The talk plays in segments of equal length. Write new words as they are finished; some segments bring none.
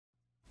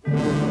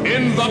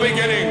In the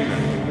beginning,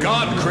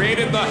 God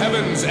created the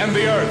heavens and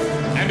the earth,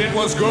 and it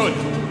was good.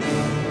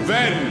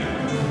 Then,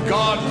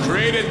 God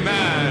created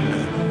man,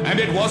 and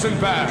it wasn't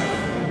bad.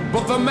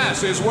 But the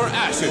masses were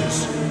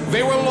asses.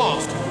 They were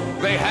lost.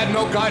 They had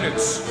no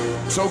guidance.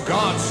 So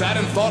God sat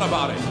and thought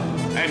about it,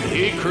 and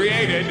he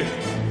created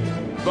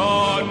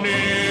The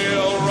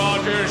Neil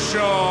Rogers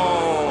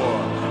Show.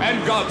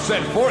 And God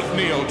sent forth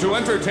Neil to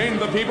entertain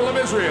the people of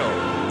Israel,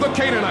 the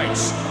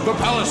Canaanites, the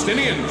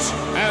Palestinians,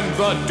 and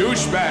the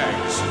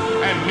douchebags.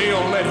 And Neil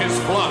led his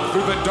flock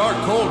through the dark,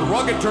 cold,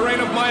 rugged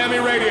terrain of Miami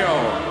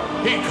radio.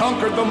 He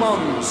conquered the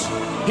mums.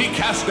 He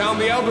cast down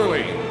the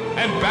elderly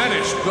and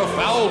banished the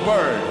foul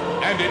bird.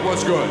 And it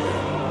was good.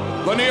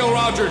 The Neil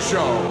Rogers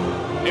Show.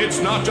 It's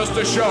not just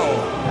a show.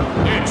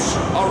 It's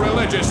a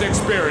religious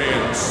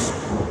experience.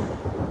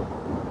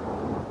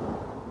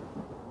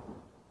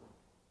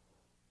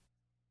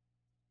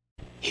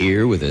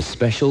 Here with a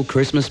special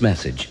Christmas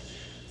message,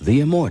 the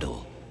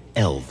immortal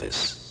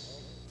Elvis.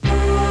 Well,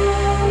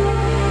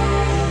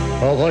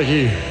 thank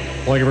you.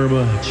 Thank you very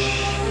much.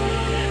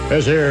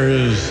 This here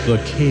is the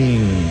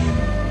King.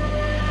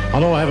 I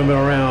know I haven't been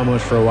around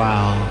much for a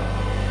while,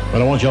 but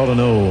I want y'all to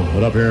know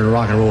that up here in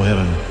rock and roll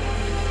heaven,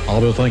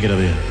 I'll be thinking of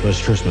you this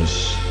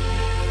Christmas.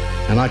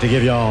 I'd like to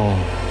give y'all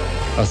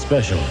a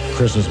special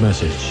Christmas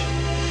message.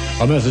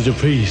 A message of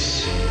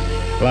peace.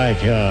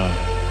 Like,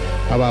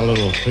 how about a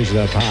little piece of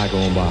that pie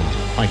going by?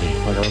 Thank you.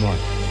 Thank you very much.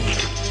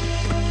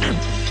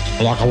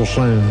 Like I was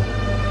saying,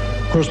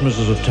 Christmas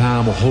is a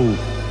time of hope,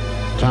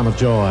 a time of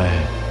joy,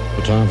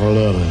 a time for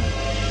loving.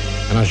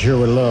 And I sure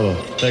would love a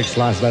big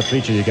slice of that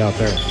pizza you got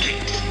there.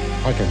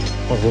 Thank you.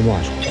 Thank you very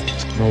much.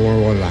 No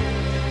more that.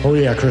 Oh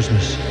yeah,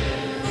 Christmas.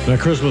 Now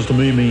Christmas to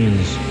me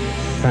means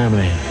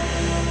family.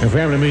 And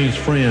family means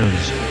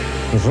friends.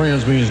 And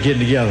friends means getting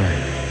together.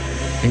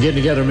 And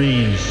getting together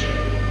means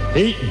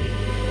eating.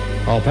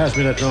 Oh, pass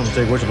me that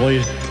drumstick, would you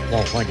please?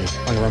 Oh, thank you.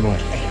 Thank you very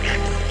much.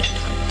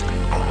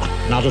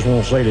 And I just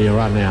want to say to you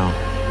right now,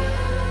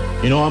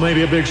 you know, I may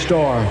be a big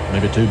star,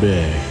 maybe too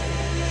big,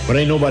 but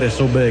ain't nobody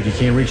so big you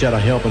can't reach out a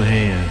helping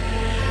hand.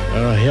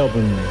 A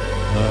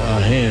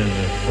hand.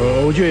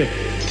 Would you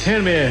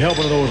hand me a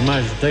helping of those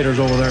mashed potatoes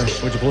over there,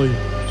 would you please?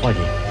 Thank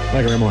you.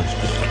 Thank you very much.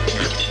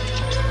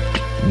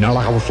 Now,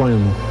 like I was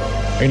saying,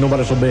 ain't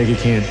nobody so big you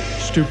can't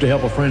stoop to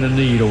help a friend in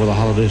need over the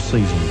holiday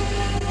season.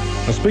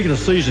 Now, speaking of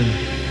season,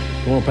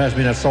 you want to pass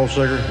me that salt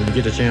sugar when you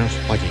get the chance?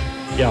 Thank you.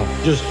 Yeah,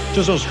 just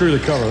unscrew the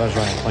cover. That's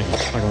right. Thank you.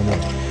 Thank you very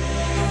much.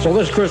 So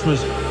this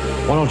Christmas,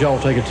 why don't y'all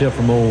take a tip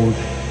from old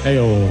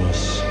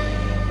Elvis?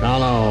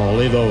 No,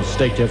 leave those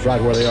steak tips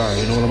right where they are.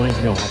 You know what I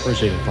mean? No, I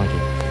appreciate it. Thank you.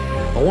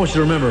 I want you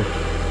to remember,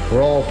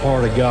 we're all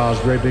part of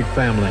God's great big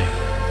family.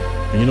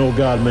 And you know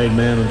God made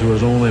man into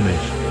his own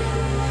image.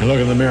 And look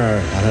in the mirror,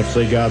 I'd have to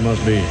say God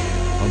must be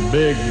a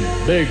big,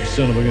 big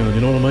son of a gun.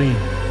 You know what I mean?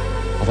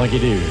 I think you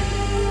do.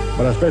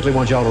 But I especially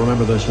want y'all to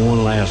remember this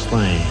one last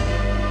thing.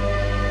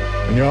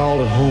 When you're all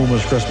at home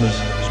this Christmas,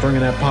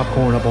 stringing that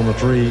popcorn up on the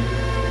tree,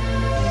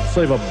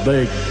 save a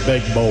big,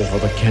 big bowl for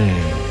the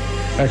king.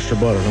 Extra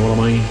butter, know what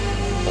I mean?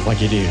 Well,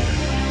 like you do.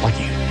 Thank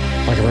you.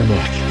 Thank you very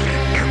much.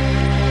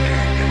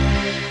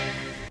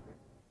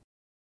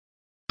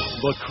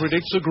 The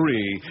critics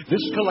agree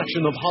this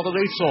collection of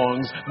holiday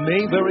songs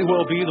may very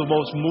well be the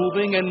most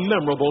moving and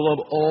memorable of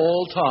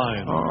all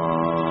time.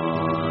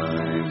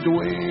 I'm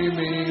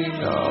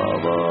dreaming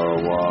of a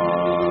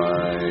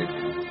white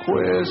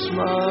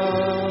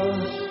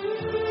Christmas,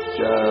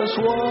 just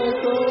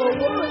like the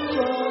ones I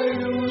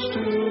used to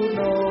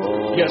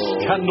know. Yes,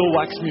 Candle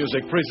Wax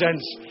Music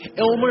presents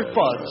Elmer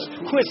Fudd's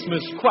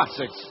Christmas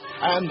Classics.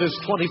 And this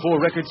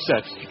 24-record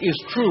set is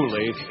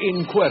truly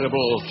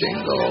incredible.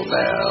 Jingle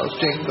bells,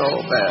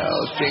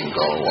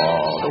 jingle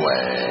all the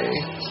way.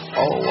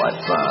 Oh, what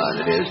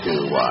fun it is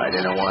to ride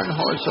in a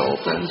one-horse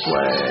open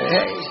sleigh.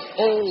 Hey!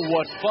 Oh,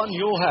 what fun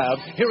you'll have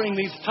hearing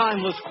these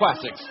timeless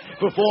classics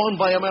performed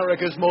by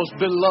America's most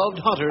beloved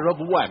hunter of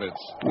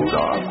wabbits.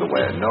 Rudolph the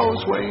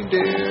red-nosed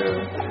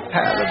reindeer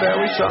had a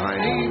very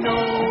shiny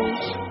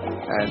nose.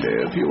 And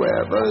if you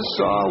ever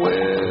saw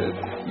it,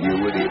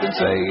 you would even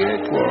say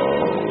it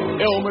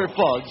was Elmer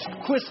Fudd's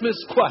Christmas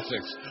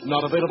Classics,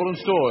 not available in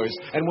stores.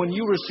 And when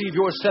you receive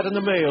your set in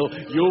the mail,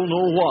 you'll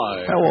know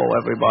why. Hello,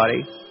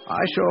 everybody.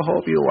 I sure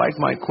hope you like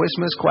my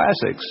Christmas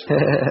classics.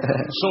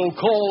 So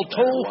call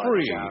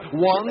toll-free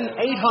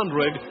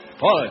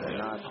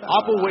 1-800-FUD.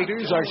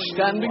 Operators are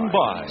standing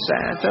by.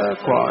 Santa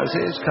Claus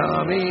is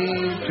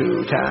coming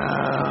to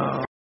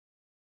town.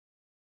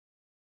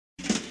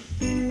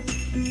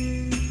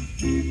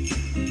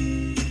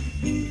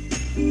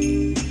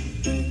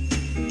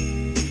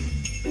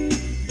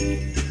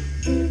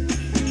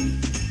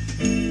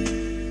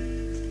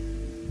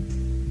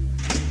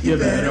 You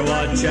better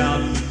watch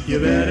out, you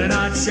better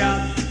not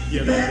shout,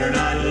 you better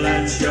not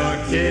let your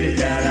kitty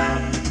cat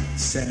out.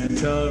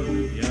 Santa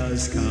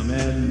Ria's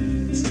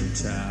coming to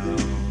town.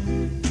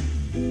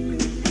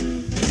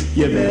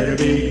 You better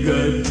be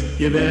good,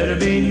 you better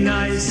be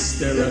nice,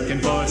 they're looking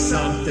for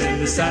something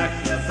to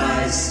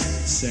sacrifice.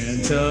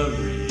 Santa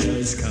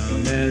Ria's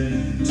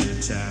coming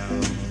to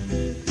town.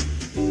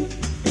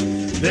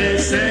 They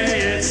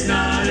say it's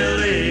not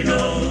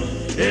illegal,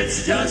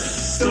 it's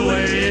just the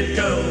way it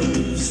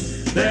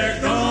goes. They're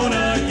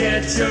gonna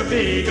get your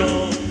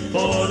beagle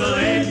for the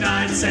late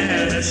night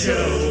Santa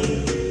show.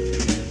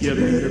 You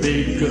better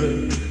be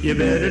good, you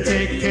better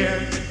take care.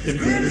 The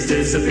critters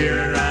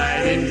disappearing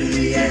right into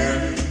the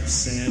air.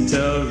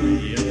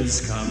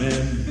 Santeria's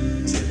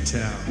coming to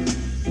town.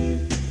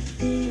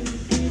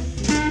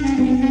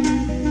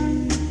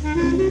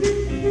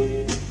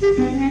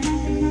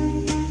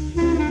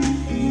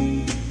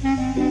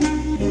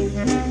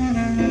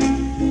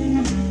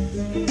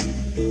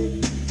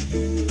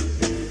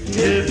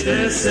 If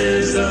this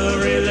is a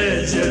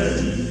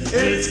religion,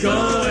 it's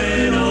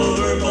going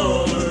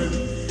overboard.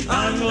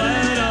 I'm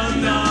glad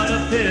I'm not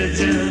a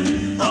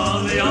pigeon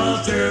on the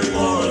altar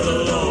for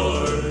the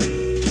Lord.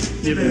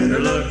 You better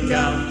look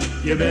out,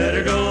 you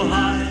better go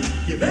high,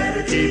 you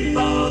better keep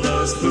all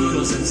those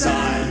poodles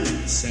inside.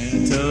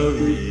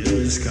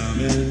 Santeria's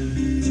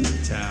coming to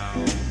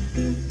town.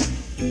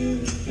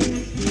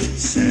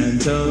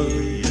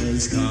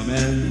 Santeria's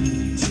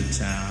coming to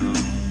town.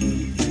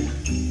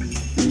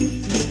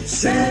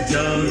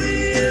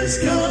 Santeria's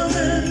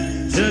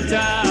coming to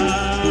town.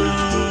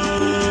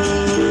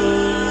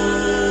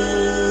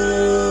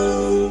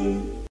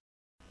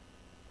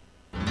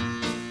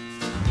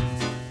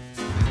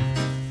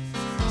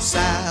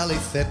 Sally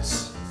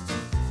fits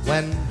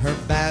when her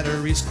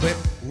batteries quit.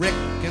 Rick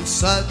and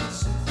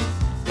Suds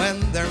when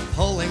they're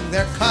pulling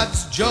their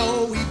cuts.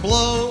 Joey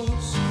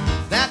blows,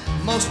 that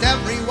most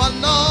everyone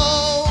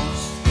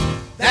knows.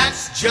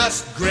 That's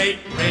just great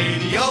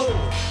radio.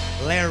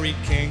 Larry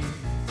King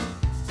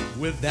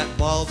with that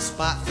bald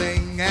spot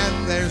thing.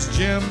 And there's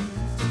Jim,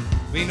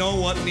 we know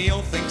what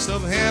Neil thinks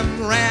of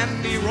him.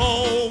 Randy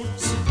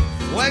Rhodes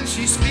when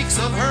she speaks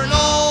of her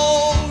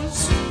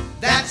nose.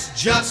 That's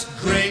just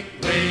great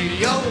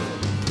radio.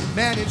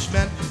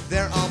 Management,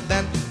 they're all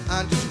bent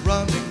on just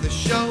running the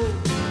show,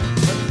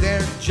 but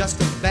they're just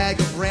a bag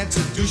of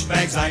rancid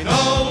douchebags, I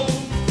know.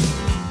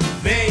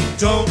 They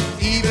don't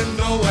even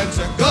know when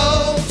to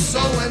go. So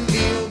when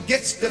Neil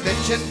gets to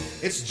bitching,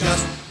 it's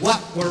just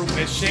what we're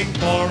wishing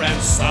for.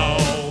 And so,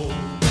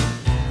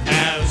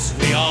 as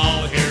we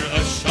all hear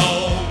the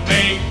show,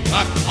 make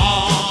a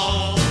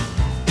call.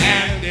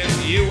 And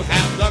if you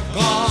have the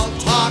gall,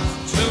 talk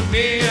to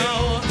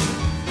Neil,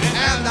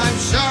 and I'm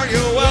sure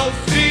you will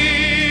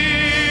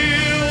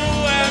feel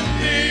that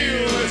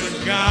Neil is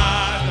a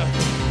god,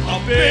 a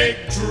big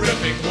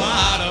dripping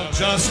wad of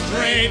just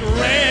great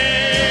rain.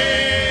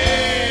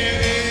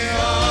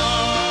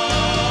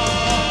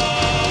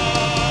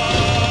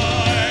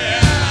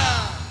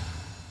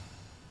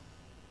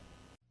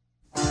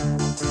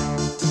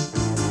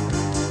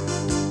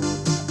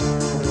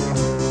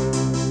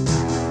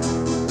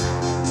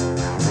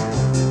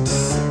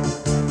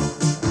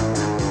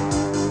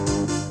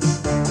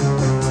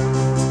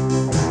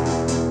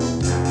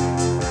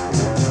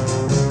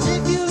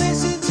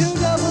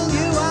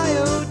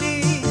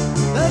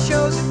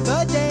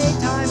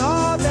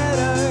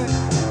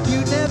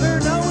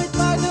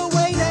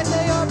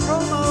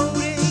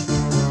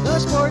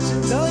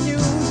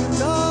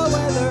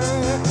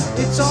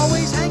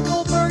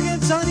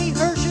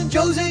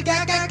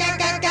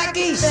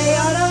 They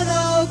ought to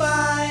know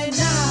by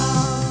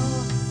now.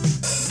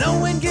 No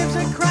one gives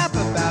a crap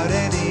about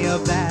any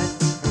of that.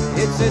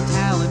 It's a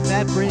talent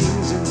that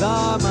brings in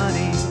the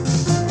money.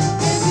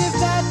 And if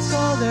that's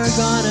all they're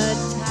gonna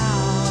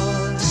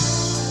tout,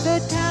 the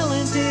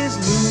talent is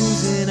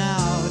losing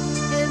out.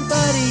 And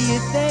buddy,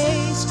 if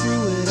they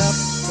screw it up,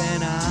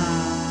 then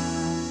I'm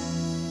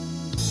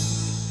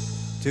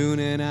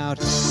tuning out.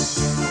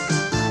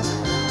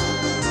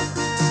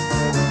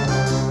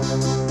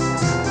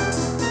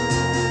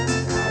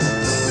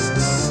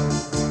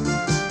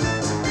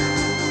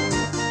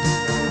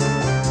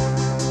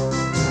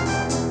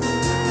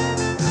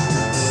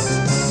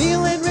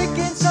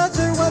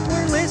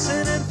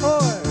 Listening for.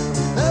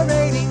 The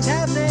ratings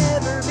have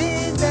never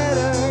been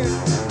better,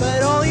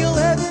 but all you'll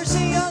ever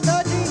see on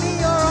the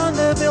TV or on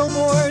the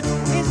billboard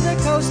is the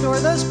coast or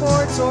the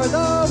sports or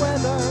the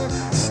weather.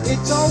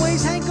 It's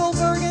always Hank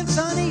Goldberg and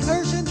Sonny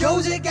Hirsch and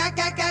Josie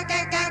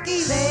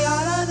Gaki. They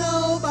ought to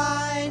know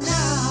by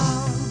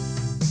now.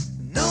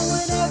 No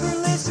one ever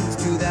listens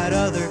to that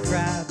other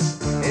crap.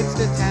 It's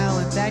the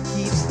talent that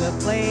keeps the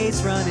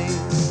place running.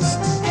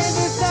 And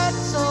if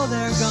that's all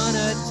they're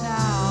gonna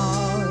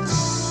tout,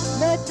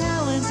 the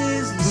talent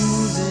is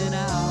losing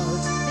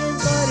out. And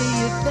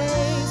buddy, if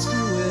they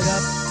screw it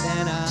up,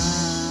 then I'm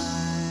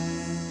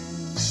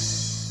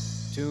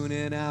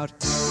tuning out.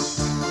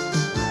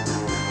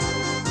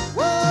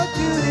 Whoa,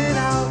 tuning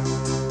out.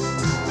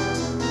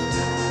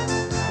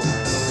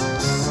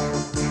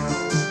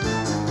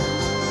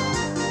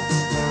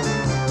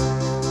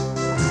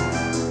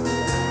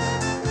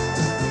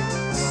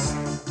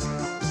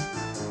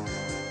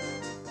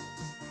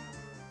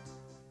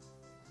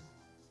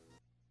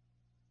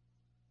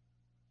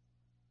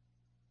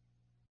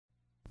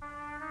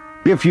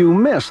 If you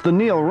missed the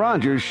Neil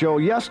Rogers Show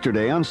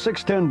yesterday on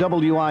 610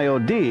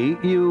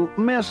 WIOD, you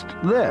missed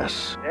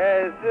this.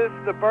 Is this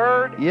the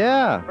Bird?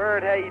 Yeah.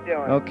 Bird, how you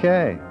doing?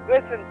 Okay.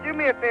 Listen, do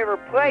me a favor,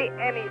 play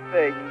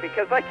anything,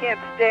 because I can't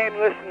stand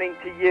listening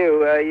to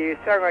you. You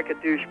sound like a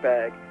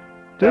douchebag.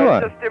 Do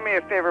I? Just do me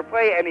a favor,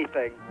 play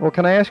anything. Well,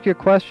 can I ask you a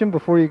question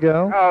before you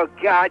go? Oh,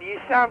 God, you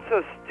sound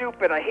so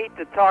stupid. I hate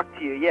to talk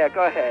to you. Yeah,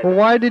 go ahead. Well,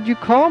 why did you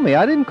call me?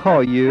 I didn't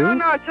call you.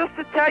 No, just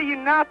to tell you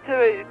not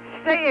to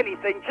say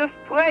anything. Just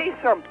play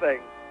something.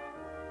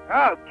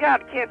 Oh,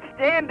 God, I can't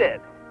stand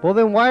it. Well,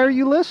 then why are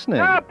you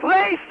listening?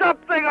 Play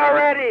something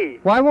already.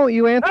 Why won't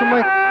you answer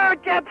my... I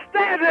can't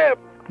stand him.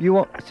 You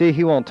won't... See,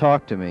 he won't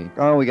talk to me.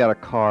 Oh, we got a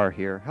car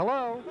here.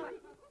 Hello?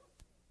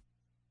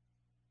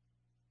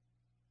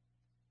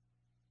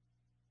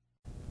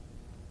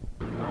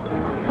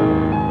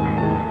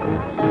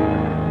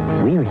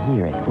 We're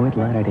here at Fort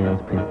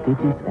Lauderdale's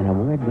prestigious and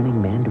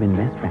award-winning Mandarin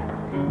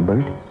restaurant,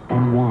 Bert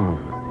and Wong's,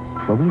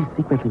 where we've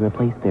secretly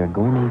replaced their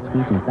gourmet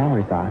sweet and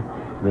sour sauce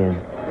with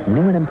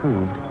new and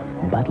improved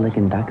buttlick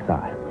and duck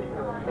sauce.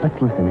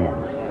 Let's listen in.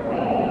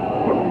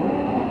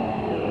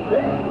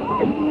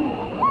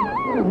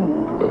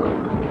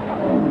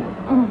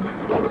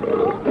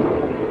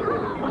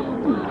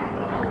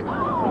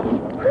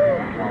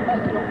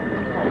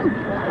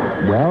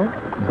 Well,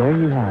 there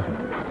you have it.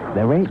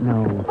 There ain't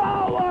no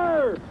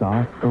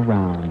sauce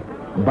around.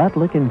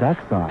 Buttlick and duck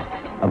sauce.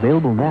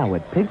 Available now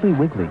at Piggly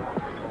Wiggly.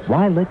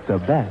 Why lick the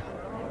best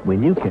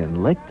when you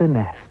can lick the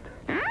nest?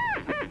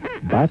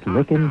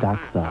 Buttlick and duck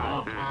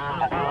sauce.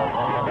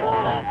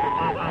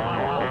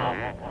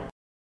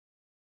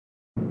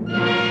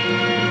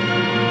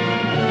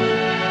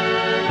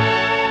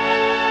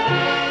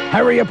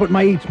 Hurry up with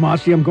my eats,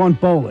 Marcy. I'm going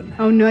bowling.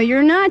 Oh, no,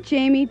 you're not,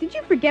 Jamie. Did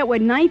you forget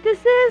what night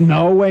this is?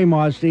 No way,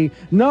 Marcy.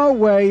 No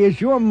way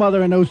is your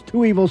mother and those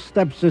two evil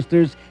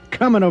stepsisters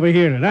coming over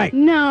here tonight.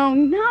 No,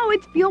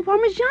 it's veal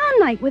parmesan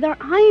night with our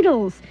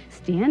idols,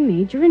 Stan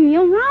Major and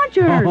Neil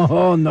Rogers.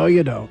 Oh, no,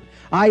 you don't.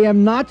 I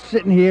am not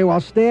sitting here while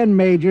Stan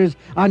Majors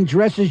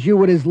undresses you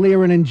with his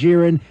leering and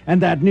jeering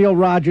and that Neil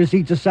Rogers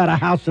eats us out of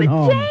house and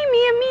home. Jamie,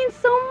 it means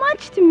so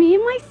much to me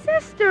and my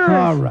sisters.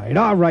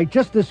 All right,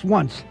 just this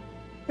once.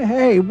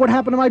 Hey, what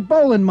happened to my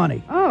bowling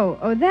money? Oh,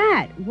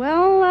 that.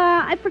 Well,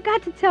 I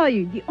forgot to tell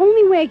you. The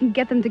only way I can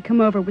get them to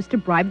come over was to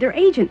bribe their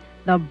agent,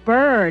 the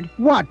Bird.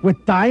 What,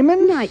 with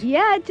diamonds? Not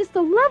yet, just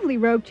a lovely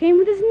rope chain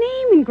with his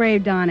name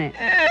engraved on it.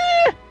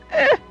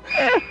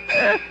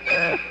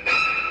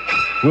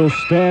 Will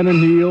Stan and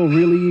Neil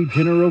really eat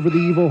dinner over the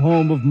evil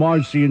home of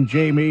Marcy and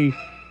Jamie?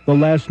 The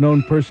last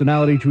known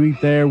personality to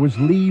eat there was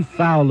Lee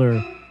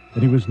Fowler,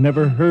 and he was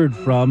never heard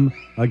from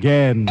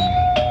again.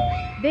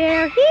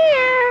 They're here!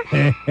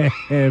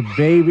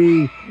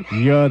 Baby,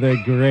 you're the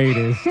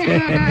greatest.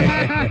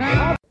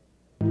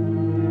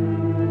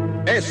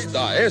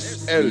 Esta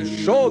es el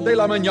show de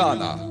la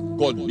mañana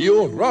con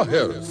Neil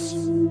Rogers.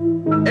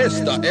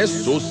 Esta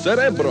es su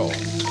cerebro.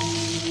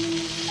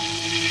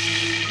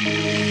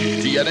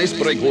 ¿Tienes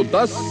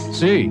preguntas?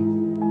 Sí.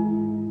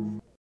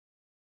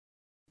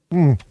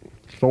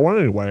 So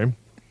anyway,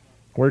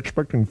 we're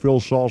expecting Phil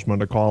Salzman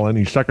to call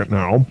any second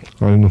now,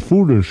 and the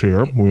food is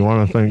here. We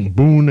want to thank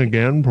Boone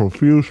again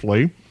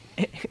profusely.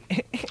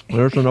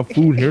 There's enough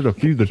food here to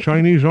feed the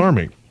Chinese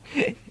army.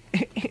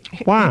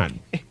 What?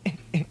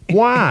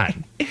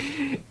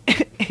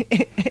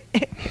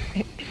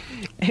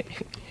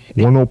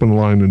 One open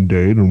line in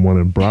Dade and one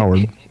in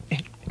Broward.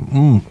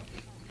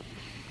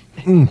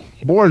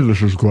 Boy,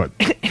 this is good.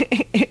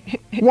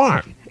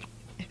 What?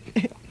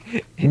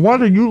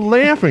 What are you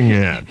laughing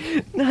at?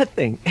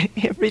 Nothing.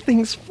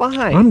 Everything's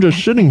fine. I'm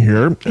just sitting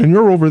here, and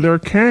you're over there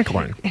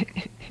cackling.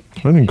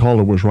 I think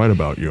Calder was right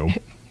about you.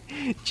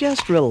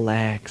 Just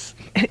relax.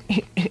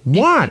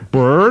 What,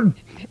 Bird?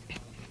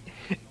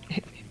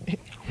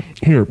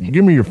 Here,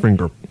 give me your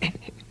finger.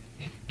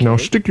 Now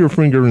stick your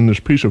finger in this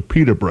piece of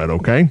pita bread,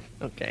 okay?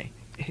 Okay.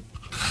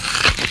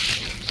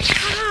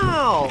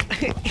 Ow!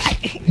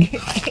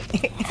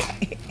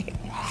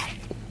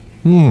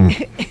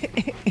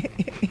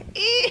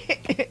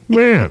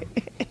 Man,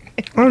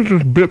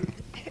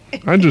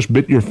 I just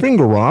bit your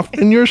finger off,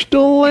 and you're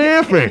still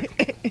laughing.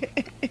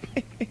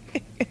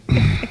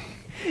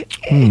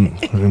 And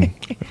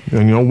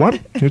you know what?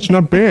 It's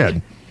not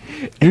bad.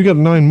 You got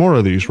 9 more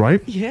of these,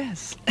 right?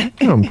 Yes.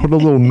 Yeah, put a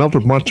little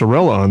melted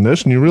mozzarella on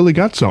this, and you really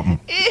got something.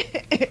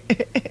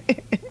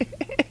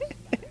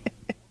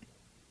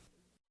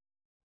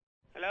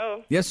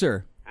 Hello? Yes,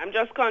 sir. I'm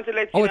just calling to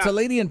let you know. Oh, it's a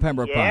lady in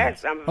Pembroke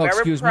Pines. Yes, I'm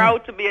very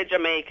proud to be a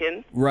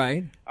Jamaican.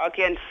 Right.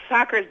 Okay, and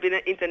soccer's been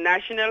an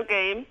international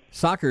game.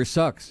 Soccer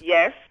sucks.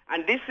 Yes,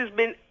 and this has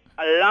been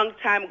a long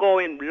time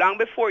going, long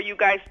before you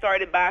guys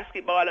started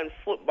basketball and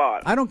football.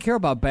 I don't care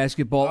about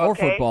basketball or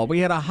football. We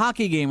had a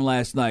hockey game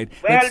last night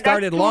that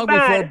started long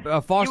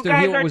before Foster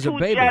Hewitt was a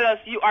baby. You guys are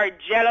too jealous. You are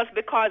jealous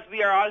because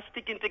we are all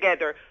sticking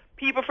together.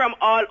 People from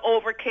all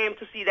over came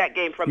to see that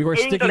game from We were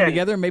England. sticking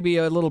together. Maybe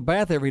a little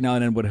bath every now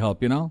and then would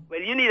help, you know?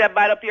 Well, you need a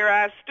bat up your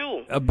ass,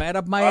 too. A bat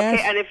up my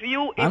Okay, ass? and if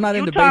you I'm not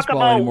into talk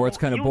baseball about, anymore. It's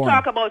kind of boring. You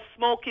talk about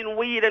smoking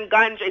weed and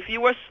ganja. If you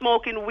were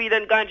smoking weed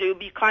and ganja, you'd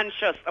be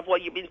conscious of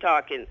what you've been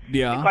talking.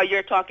 Yeah. Because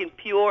you're talking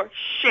pure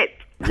shit.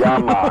 Yeah,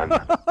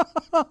 man.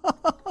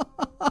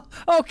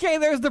 Okay,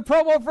 there's the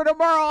promo for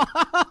tomorrow.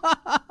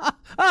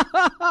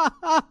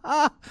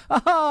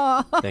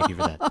 Thank you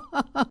for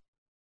that.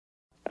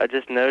 I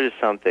just noticed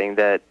something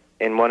that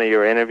in one of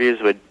your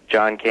interviews with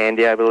John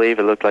Candy, I believe,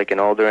 it looked like an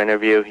older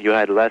interview, you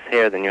had less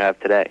hair than you have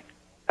today.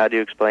 How do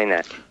you explain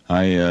that?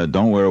 I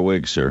don't wear a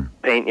wig, sir.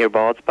 Paint your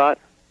bald spot?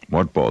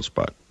 What bald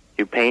spot?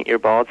 You paint your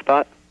bald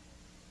spot?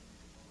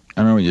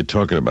 I don't know what you're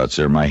talking about,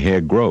 sir. My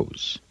hair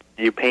grows.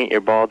 You paint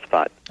your bald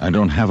spot? I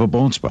don't have a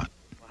bald spot.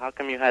 Well, how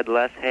come you had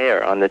less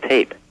hair on the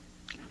tape?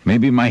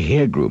 Maybe my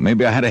hair grew.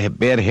 Maybe I had a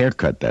bad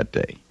haircut that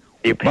day.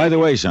 By the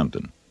way,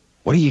 something.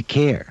 What do you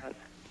care?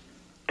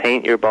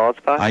 Paint your bald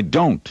spot? I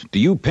don't. Do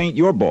you paint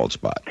your bald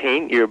spot?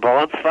 Paint your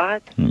bald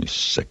spot? You're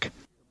sick.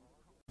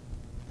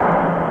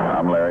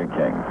 I'm Larry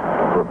King.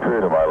 For a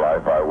period of my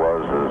life, I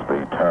was, as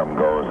the term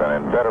goes,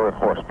 an inveterate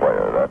horse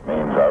player. That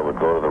means I would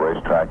go to the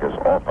racetrack as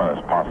often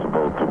as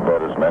possible to bet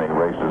as many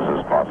races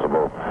as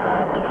possible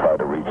to try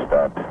to reach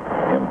that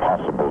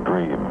impossible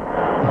dream.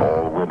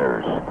 All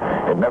winners.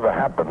 It never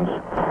happens,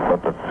 but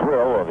the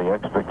thrill or the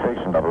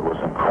expectation of it was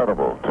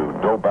incredible. To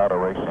dope out a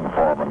racing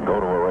form and go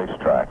to a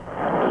racetrack,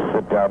 to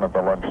sit down at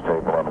the lunch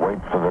table and wait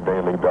for the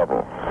daily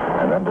double,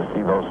 and then to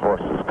see those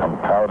horses come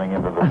pounding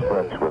into the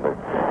stretch with a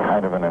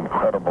kind of an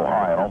incredible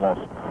high and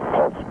almost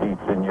pulse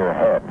beats in your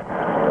head.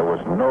 There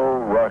was no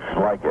rush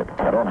like it.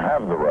 I don't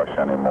have the rush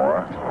anymore.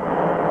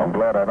 I'm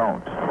glad I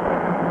don't.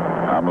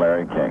 I'm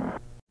Larry King.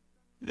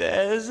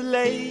 There's a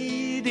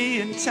lady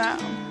in town.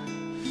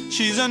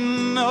 She's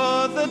an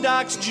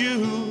Orthodox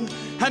Jew,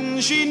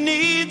 and she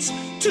needs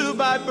to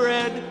buy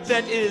bread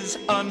that is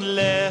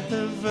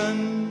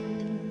unleavened.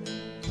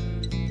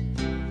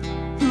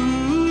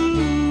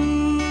 Ooh,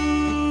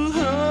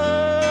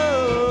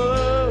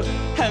 oh,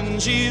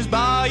 and she's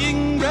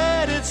buying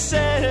bread at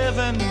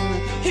 7-Eleven.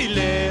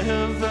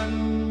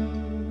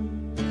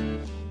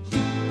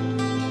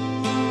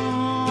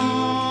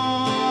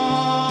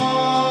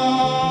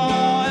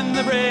 And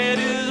the bread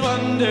is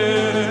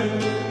wonder.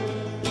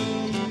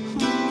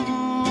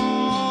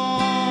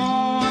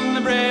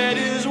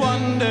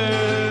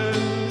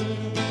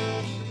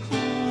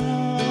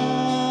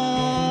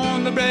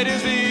 The bread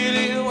is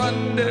really a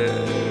wonder.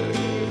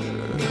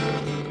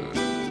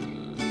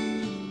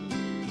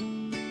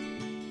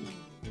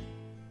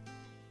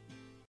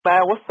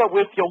 Man, what's up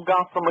with your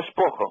gospel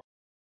mishpocha?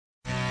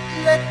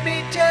 Let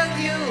me tell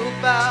you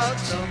about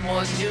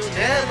someone you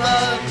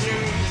never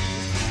knew.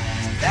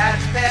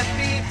 That's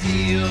Peppy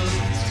Fields,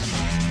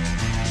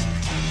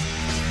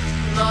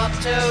 not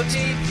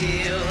Toady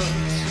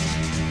Fields.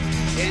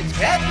 It's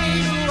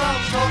Peppy who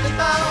I'm talking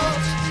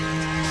about.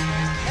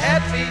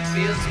 Peppy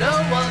Fields no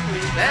one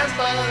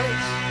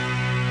remembers.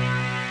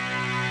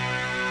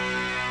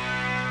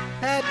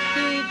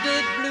 Peppy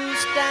did blue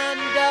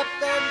stand up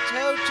and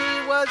Toady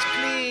was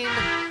clean.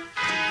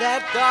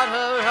 That got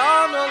her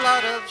on a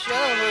lot of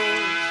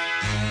shows.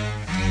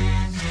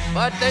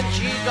 But then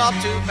she got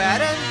too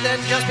fat, and then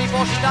just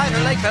before she died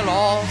her leg fell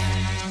off.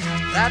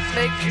 That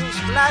makes you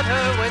splatter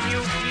when you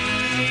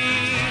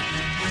pee.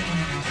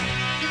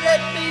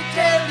 Let me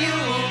tell you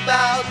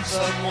about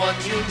someone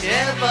you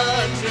never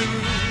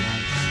knew.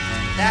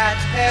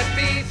 That's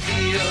Peppy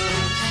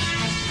Fields,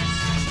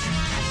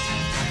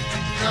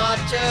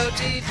 not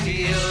Toady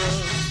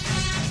Fields.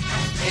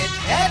 It's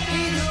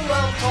Peppy who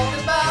I'm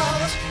talking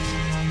about.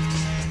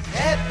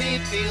 Peppy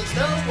Fields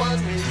no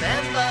one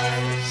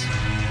remembers.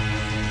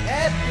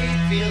 Peppy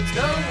Fields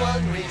no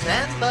one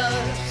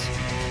remembers.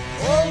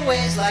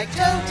 Always like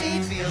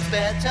Toady Fields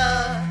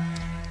better.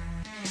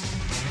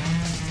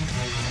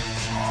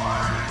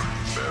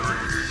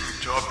 Very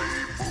chubby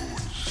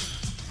boots.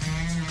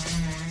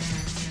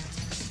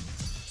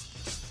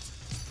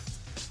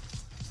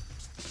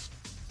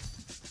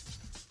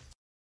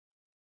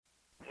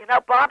 You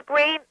know, Bob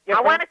Green,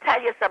 I want to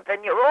tell you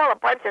something. You're all a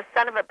bunch of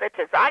son of a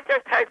bitches. I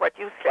just heard what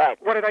you said.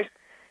 What did I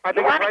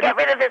You want to get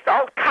rid of this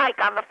old kike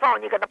on the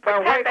phone. You're going to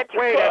pretend that you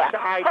care.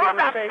 I Who didn't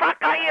the say... fuck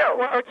are you?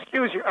 Well,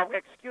 excuse your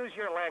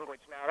language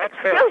now. That's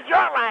fair. Excuse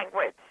your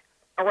language.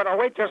 Oh, well,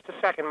 wait just a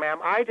second, ma'am.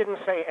 I didn't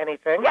say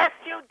anything. Yes,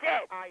 you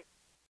did.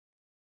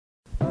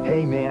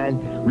 Hey,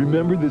 man,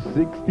 remember the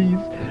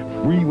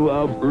 60s? Free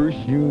love, Earth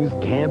shoes,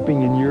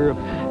 camping in Europe.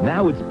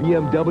 Now it's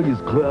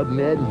BMW's Club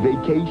Med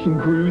vacation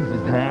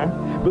cruises, huh?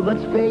 But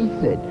let's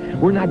face it,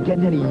 we're not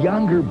getting any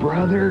younger,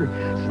 brother.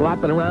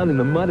 Slopping around in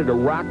the mud at a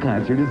rock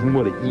concert isn't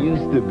what it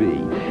used to be.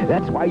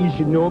 That's why you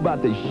should know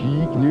about the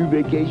chic new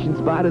vacation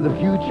spot of the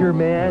future,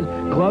 man.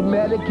 Club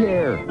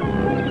Medicare.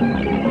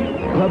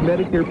 Club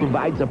Medicare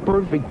provides a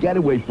perfect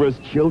getaway for us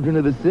children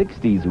of the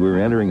 60s who are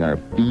entering our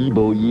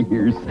feeble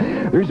years.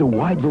 There's a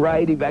wide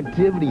variety of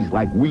activities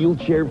like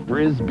wheelchair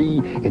frisbee,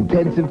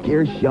 intensive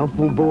care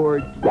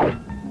shuffleboard,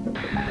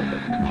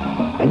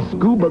 and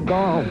scuba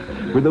golf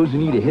for those who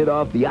need to hit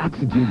off the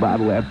oxygen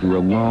bottle after a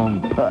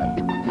long putt.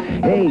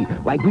 Hey,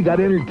 like we got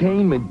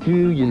entertainment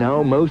too, you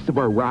know. Most of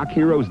our rock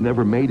heroes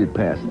never made it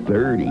past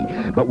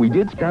 30. But we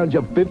did scrounge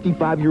up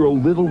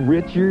 55-year-old Little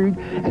Richard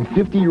and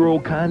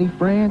 50-year-old Connie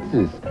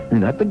Francis. They're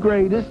not the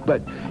greatest,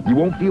 but you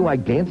won't feel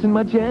like dancing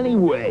much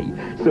anyway.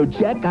 So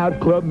check out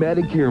Club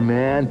Medicare,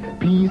 man.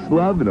 Peace,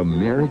 love, and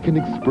American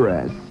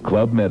Express.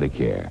 Club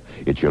Medicare.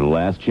 It's your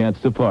last chance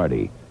to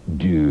party,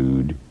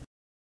 dude.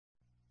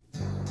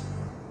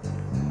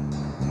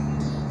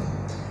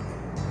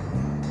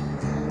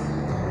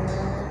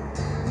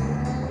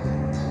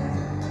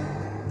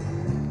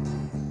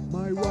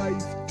 My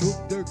wife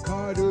took the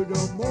car to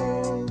the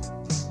mall.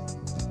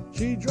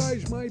 She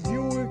drives my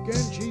Buick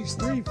and she's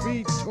 3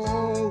 feet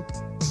tall.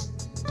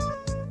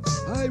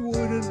 I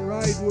wouldn't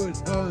ride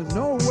with her,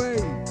 no way.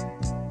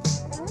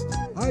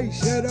 I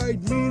said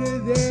I'd meet her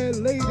there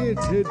later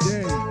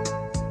today.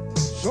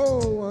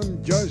 So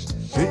I'm just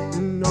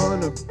sitting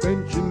on a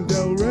bench in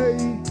Delray,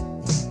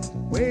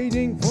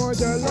 waiting for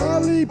the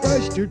lolly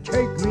bus to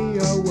take me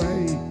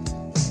away.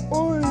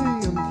 Oi,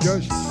 I'm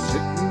just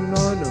sitting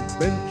on a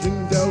bench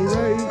in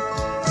Delray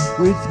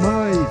with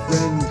my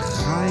friend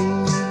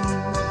Chaim.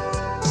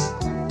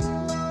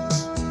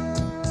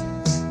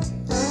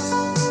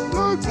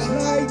 Looks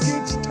like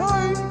it's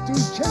time to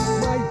check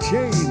my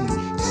change,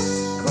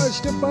 'cause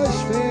the bus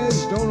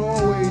fares don't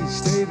always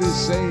stay the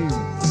same.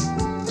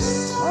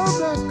 I'm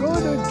not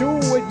gonna do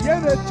what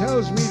Yetta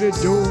tells me to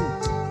do.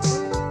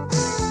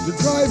 To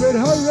drive at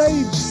her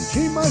age,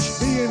 she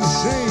must be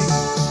insane.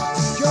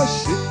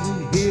 Just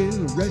sitting here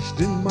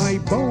resting my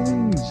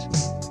bones,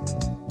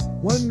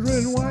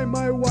 wondering why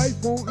my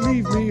wife won't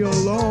leave me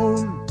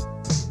alone.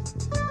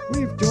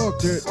 We've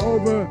talked it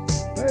over,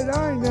 but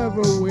I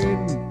never win.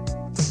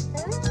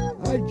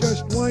 I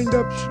just wind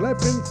up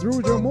schlepping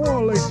through the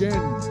mall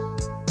again.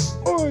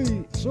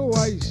 Oi, so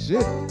I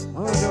sit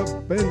on a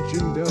bench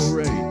in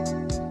Delray,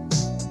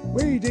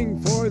 waiting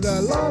for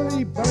the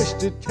lolly bus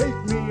to take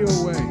me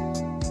away.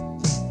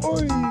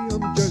 Oi,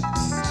 I'm just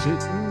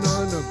sitting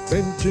on a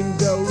bench in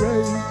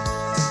Delray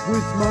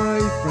with my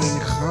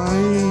friend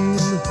Chaim.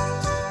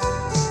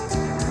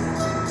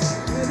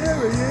 And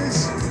there he is.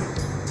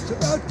 It's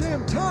about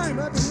damn time.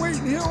 I've been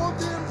waiting here all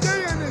damn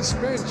day on this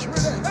bench. Where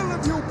the hell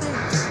have you been?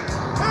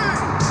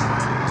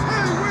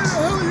 Hey, where the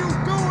hell are you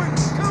going?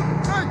 Come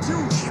back, you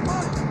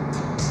schmuck!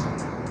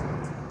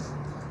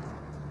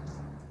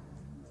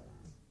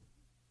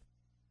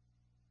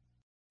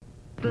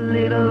 The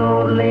little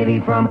old lady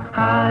from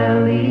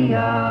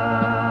Hialeah.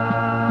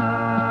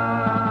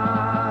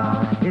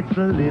 It's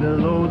the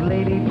little old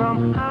lady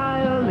from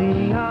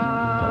Hialeah.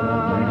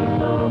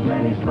 Slow,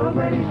 granny, slow,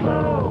 granny,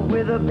 slow.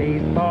 With a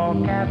baseball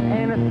cap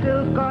and a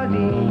silk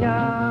gardenia.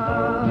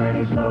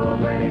 Granny, slow,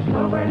 granny,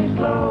 slow, granny,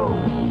 slow.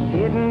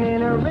 Hidden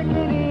in a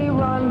rickety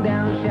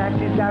rundown shack,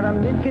 she's got a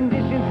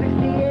mid-condition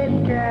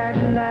 68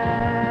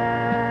 Cadillac.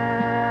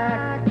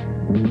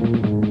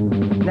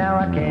 Now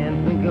I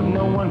can't think of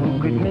no one who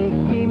could make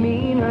me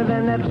meaner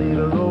than that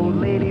little old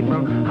lady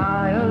from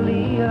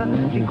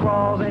Hialeah. She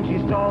crawls and she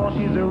stalls,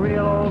 she's a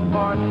real old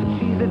fart.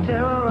 She's the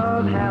terror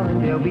of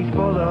Hallandale Beach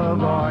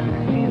Boulevard.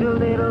 She's a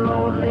little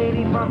old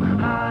lady from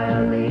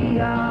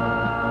Hialeah.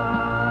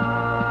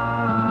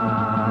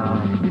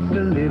 It's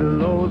the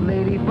little old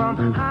lady from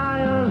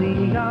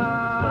Hialeah.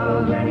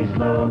 Slow, granny,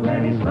 slow,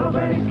 granny, slow,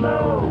 granny,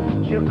 slow.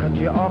 She'll cut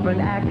you off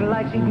and act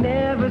like she's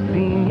never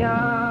seen ya.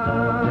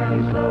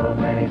 Granny, slow,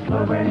 granny,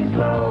 slow, granny,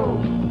 slow.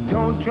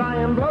 Don't try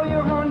and blow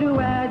your horn to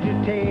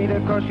agitate her,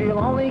 'cause she'll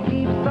only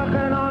keep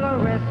sucking on a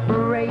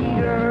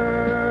respirator.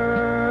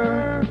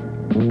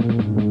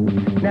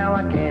 Now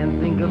I can't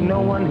think of no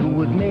one who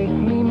would make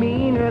me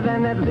meaner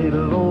than that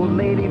little old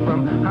lady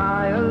from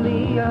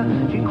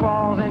Hialeah. She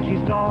crawls and she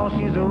stalls,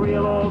 she's a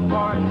real old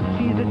fart.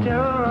 She's the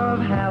terror of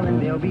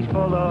Hallandale Beach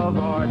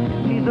Boulevard.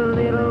 She's a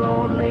little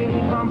old lady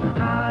from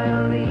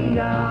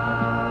Hialeah.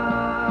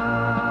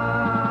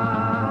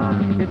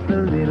 It's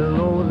the little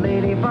old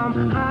lady from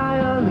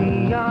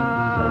Hialeah.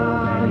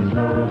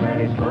 Slow,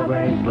 granny, slow,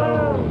 granny,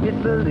 slow.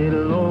 It's the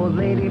little old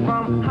lady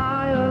from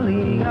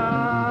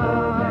Hialeah.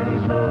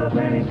 Slow,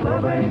 granny, slow,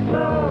 granny,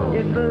 slow.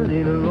 It's the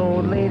little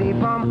old lady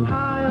from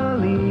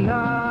Hialeah.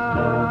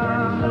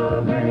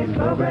 Slow, granny,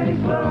 slow, granny,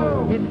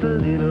 slow. It's the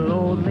little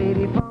old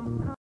lady from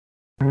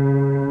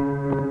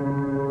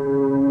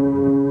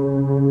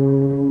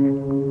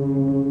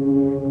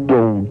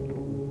Don't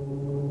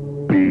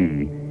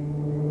be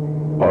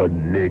a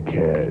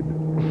nickhead.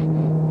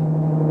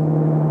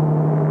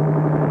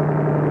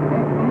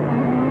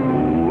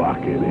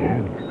 Lock it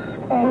in.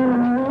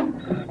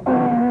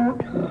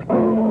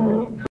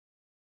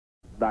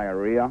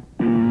 Diarrhea.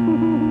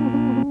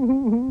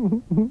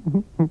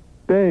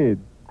 Dade.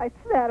 I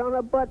sat on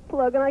a butt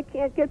plug and I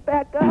can't get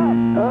back up.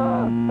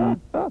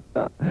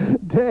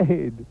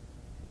 Dade.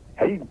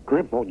 Hey,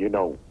 Grimple, you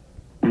know.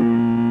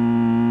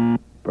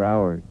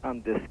 Broward.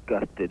 I'm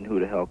disgusted. Who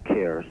the hell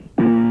cares?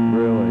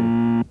 Really?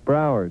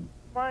 Broward.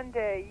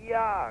 Monday,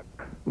 yuck.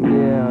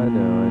 Yeah, I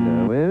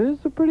know. It is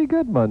a pretty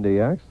good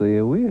Monday,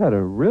 actually. We had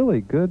a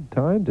really good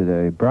time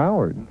today.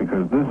 Broward.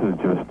 Because this has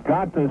just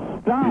got to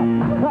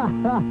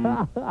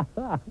stop.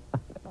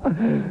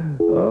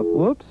 Oh,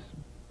 whoops.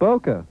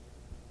 Boca.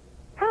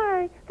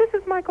 Hi, this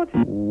is Michael.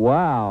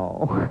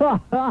 Wow.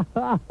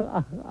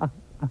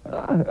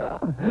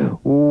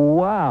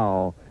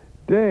 Wow.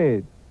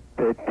 Dade.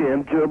 That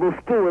damn gerbil's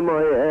still in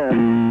my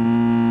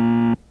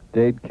ass.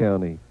 Dade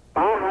County.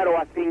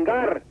 Pájaro a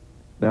cingar.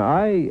 Now,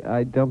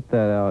 I dumped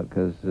that out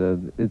because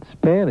it's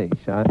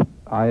Spanish. I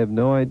have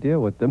no idea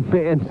what the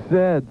man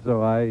said,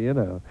 so I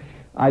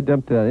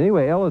dumped it out.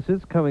 Anyway, Ellis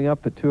is coming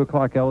up at 2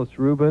 o'clock, Ellis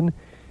Rubin.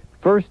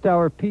 First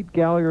hour, Pete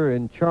Gallagher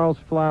and Charles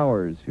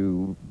Flowers,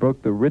 who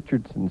broke the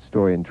Richardson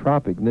story in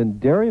Tropic. And then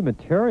Derry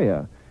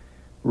Materia,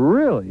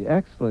 really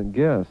excellent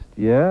guest.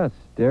 Yes,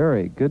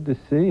 Derry, good to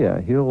see you.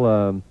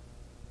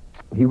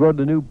 He wrote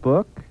a new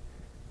book,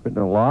 written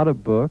a lot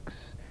of books.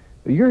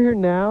 You're here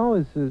now.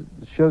 Is the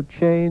show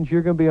changed?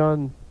 You're going to be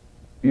on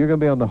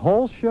the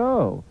whole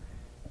show.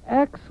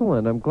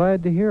 Excellent. I'm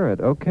glad to hear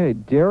it. Okay,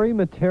 Derry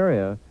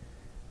Materia,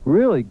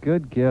 really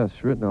good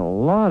guest. Written a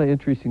lot of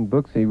interesting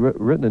books. He's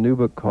written a new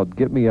book called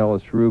Get Me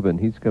Ellis Rubin.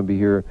 He's going to be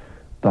here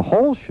the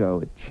whole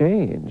show. It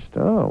changed.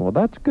 Oh, well,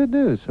 that's good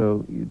news.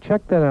 So you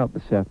check that out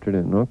this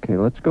afternoon. Okay,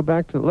 let's go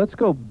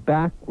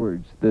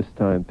backwards this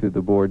time through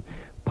the board.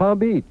 Palm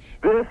Beach.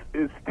 This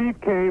is Steve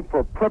Kane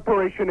for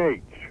Preparation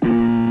H.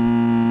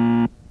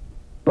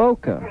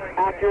 Boca.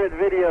 Accurate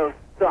video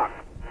sucks.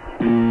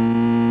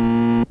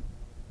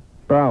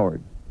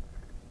 Broward.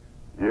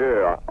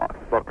 Yeah,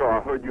 sucker, I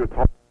heard you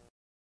talk.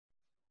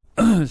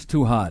 It's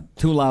too hot.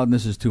 Too loud, and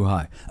this is too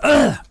high.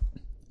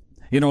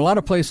 You know, a lot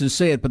of places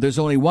say it, but there's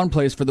only one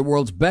place for the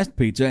world's best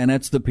pizza, and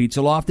that's the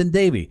Pizza Loft in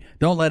Davie.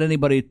 Don't let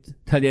anybody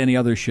tell you any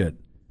other shit.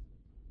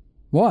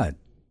 What?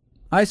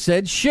 I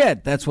said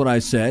shit. That's what I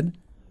said.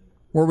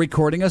 We're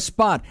recording a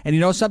spot. And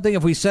you know something?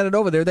 If we sent it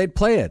over there, they'd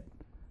play it.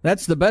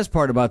 That's the best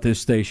part about this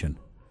station.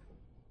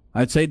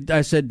 I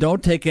said,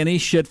 don't take any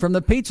shit from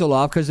the Pizza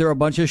Loft because they're a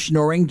bunch of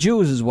schnoring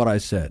Jews, is what I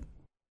said.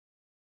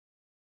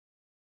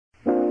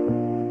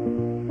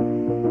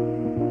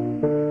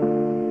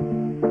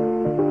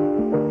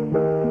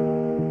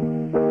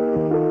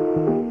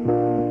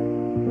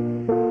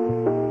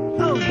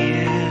 Oh,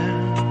 yeah.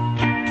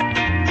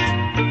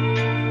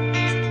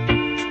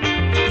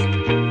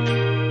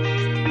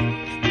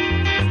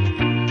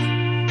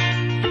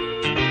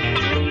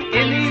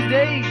 In these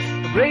days,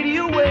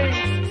 radio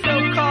waves,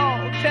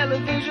 so-called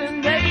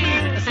television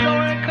days, a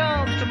story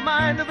comes to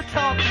mind of a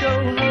talk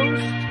show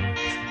host.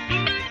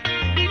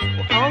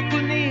 Well,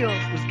 Uncle Neil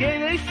was gay,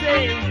 they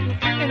say,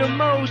 in a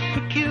most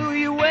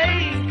peculiar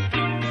way.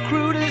 The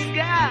crudest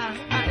guy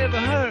I ever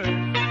heard.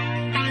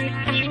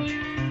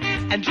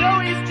 And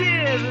Joey's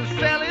tears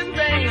fell in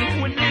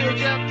vain when Neil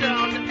jumped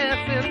on the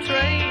FM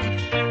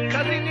train,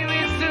 'cause he knew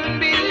he'd soon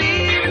be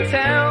leaving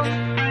town.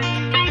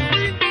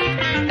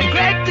 And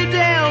Greg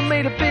Dale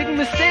made a big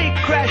mistake,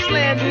 crash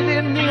landed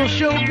in Neil's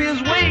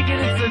showbiz wake,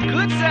 and it's a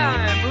good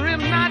time for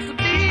him not to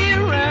be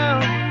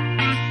around.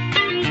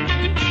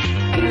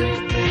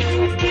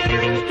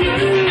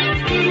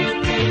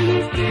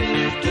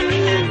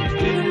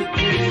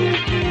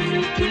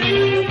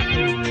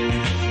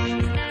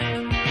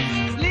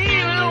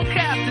 Leaving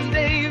Captain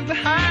Dave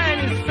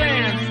behind his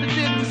fans that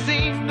didn't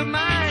seem to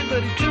mind,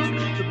 but he took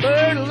the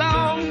bird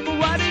along for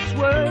what it's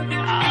worth.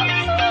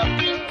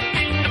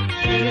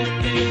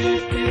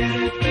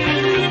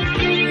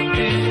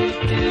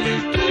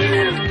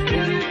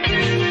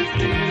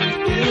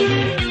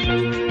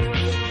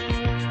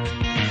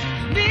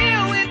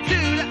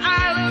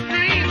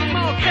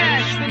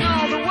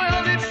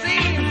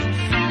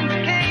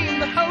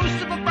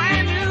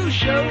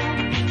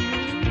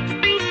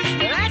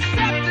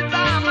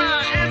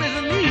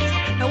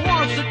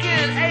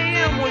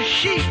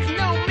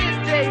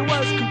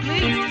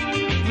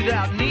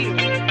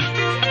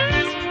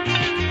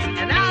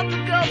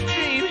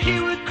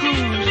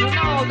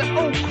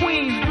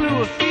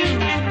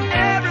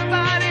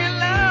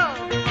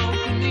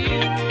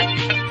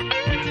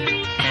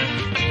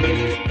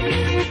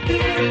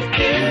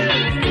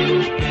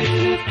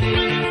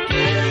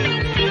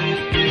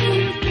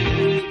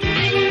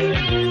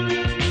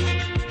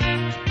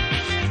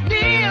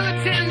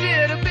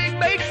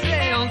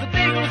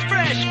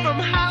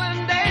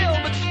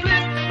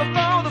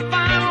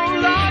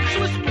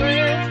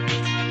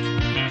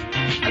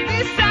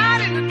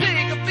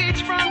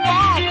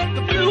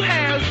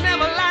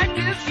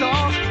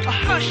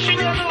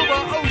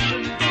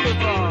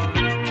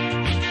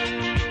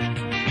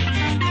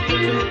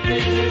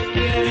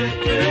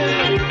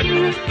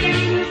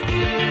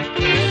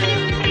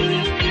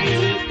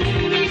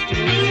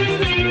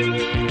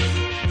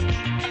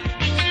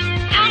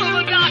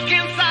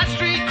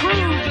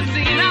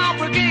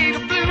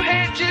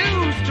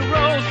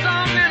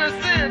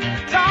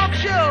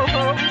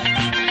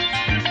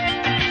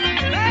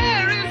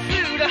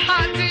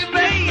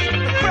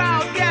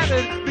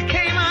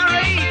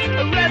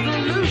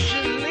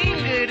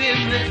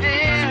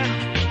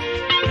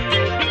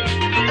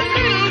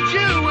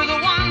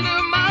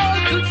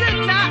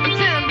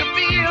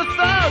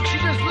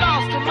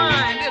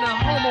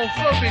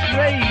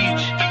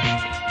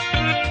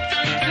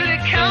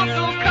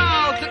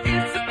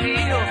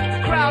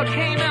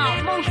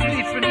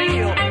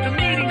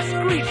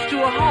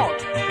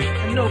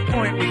 no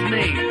point was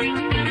made.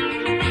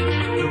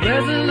 The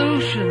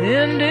resolution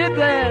ended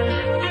there,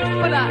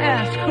 but I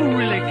asked who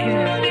really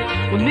cared.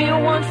 Well, Neil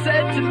once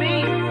said to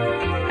me,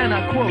 and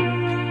I quote,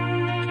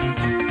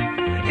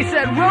 he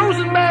said,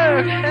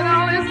 Rosenberg and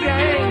all his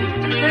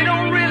gang, they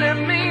don't really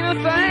mean a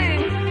thing.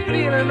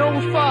 Being an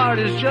old fart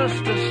is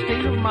just a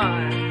state of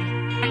mind.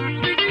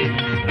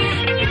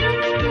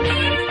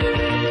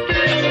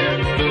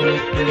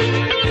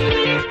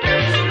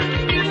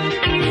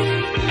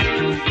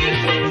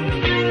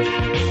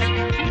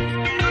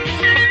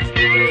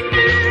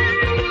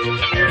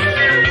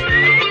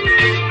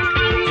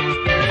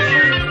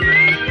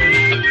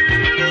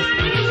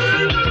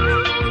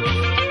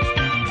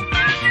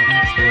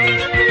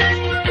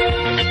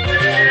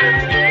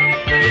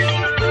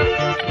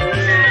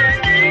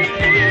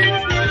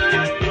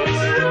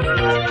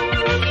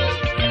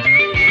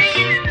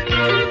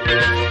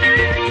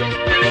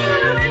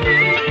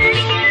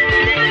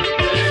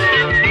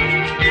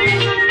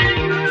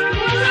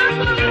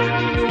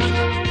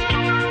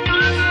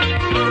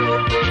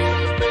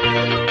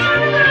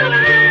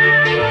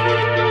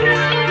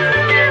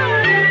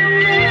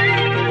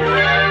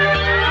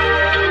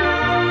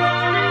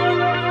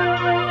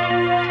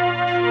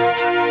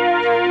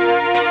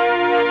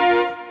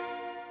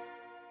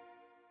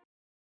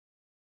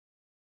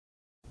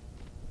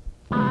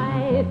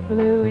 I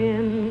flew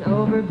in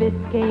over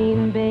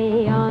Biscayne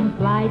Bay on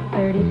Flight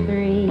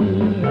 33.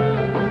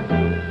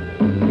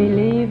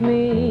 Believe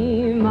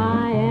me,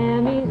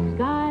 Miami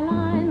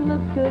skyline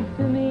looked good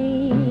to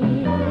me.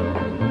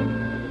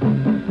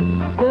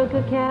 Took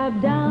a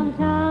cab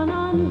downtown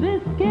on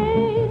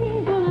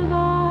Biscayne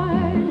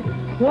Boulevard.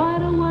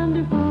 What a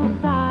wonderful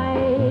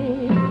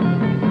sight.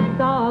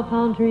 Saw a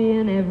palm tree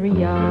in every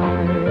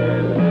yard.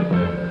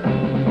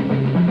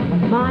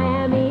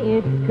 Miami,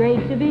 it's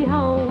great to be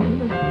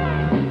home.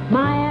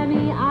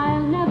 Miami,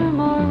 I'll never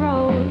more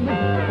roam.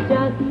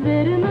 Just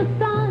sit in the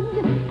sun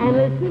and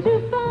listen to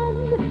fun.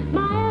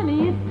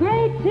 Miami, it's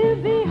great to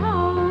be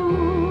home.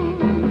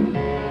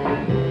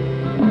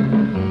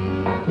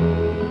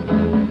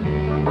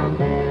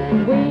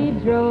 We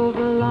drove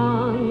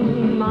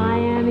along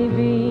Miami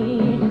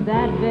Beach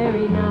that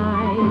very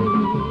night,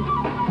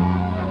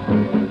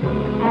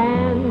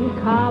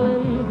 and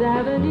Collins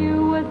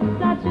Avenue was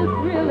such a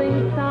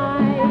thrilling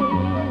sight.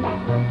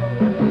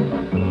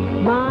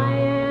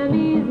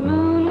 Miami's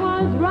moon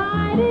was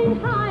riding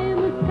high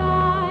in the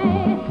sky.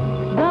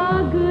 The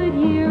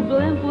Goodyear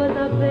blimp was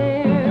up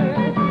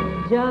there,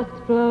 just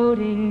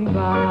floating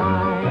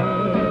by.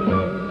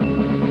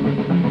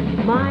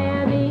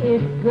 Miami,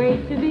 it's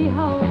great to be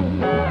home.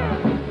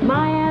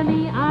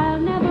 Miami, I'll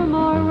never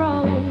more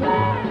roam.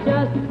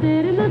 Just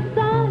sit in the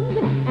sun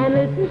and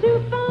listen to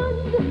fun.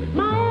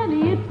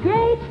 Miami, it's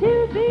great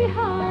to be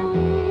home.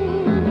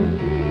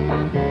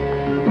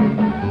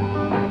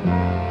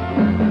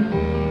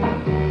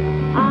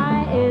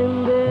 I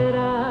ended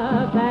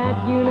up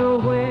at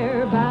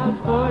you-know-where about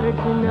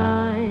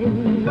 8:45.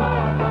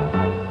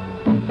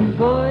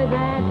 Boy,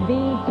 that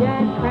beach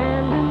at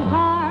Crandon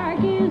Park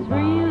is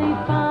really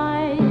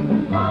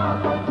fine.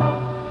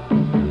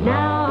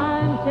 Now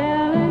I'm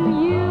telling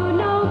you,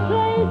 no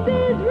place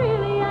is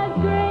really as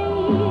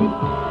great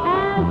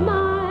as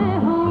my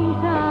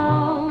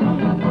hometown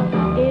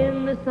in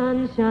the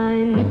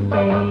Sunshine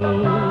State.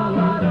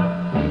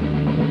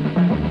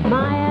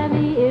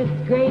 Miami, it's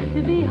great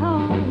to be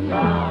home.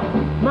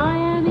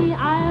 Miami,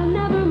 I'll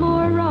never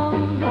more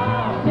roam.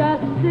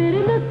 Just sit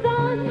in the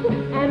sun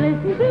and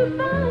listen to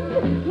fun.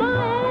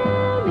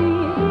 Miami,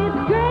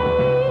 it's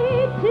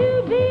great to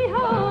be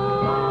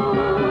home.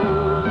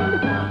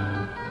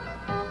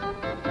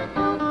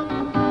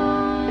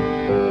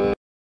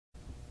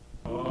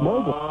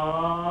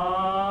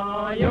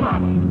 Your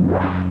mama.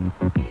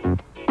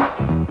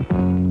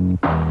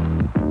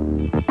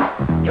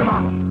 Your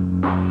mama.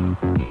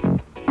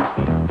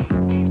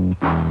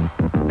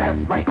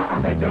 That's right, I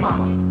said your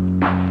mama.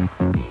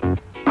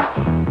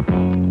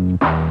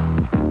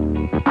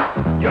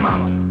 Your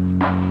mama.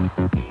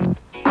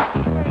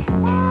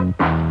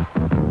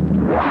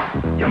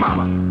 Your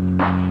mama.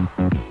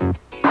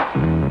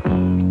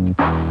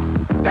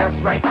 That's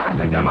right, I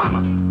said your mama.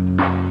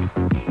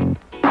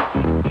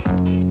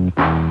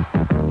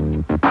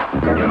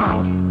 Your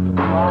mama.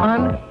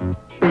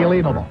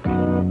 Unbelievable.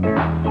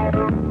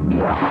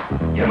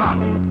 Your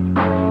mama.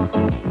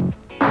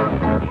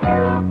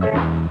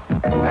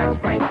 That's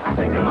right, I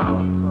said your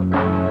mama.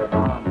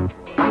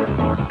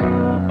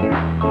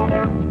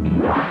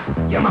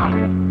 Your mama.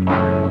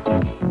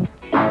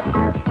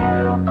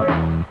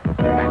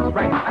 That's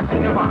right, I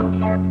said your mama.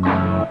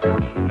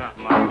 Not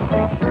my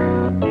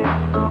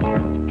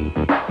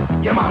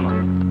your mama.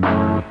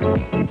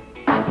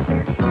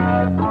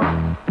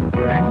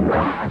 That's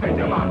right, I said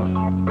your mama.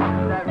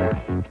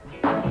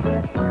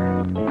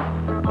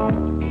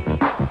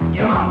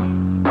 Your mama.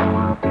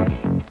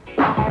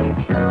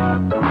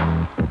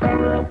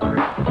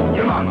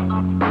 Your mama.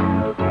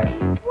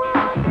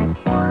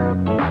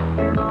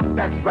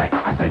 That's right, I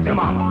said your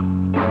mama.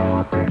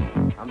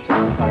 I'm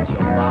talking about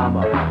your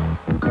mama.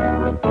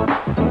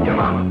 Your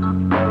mama.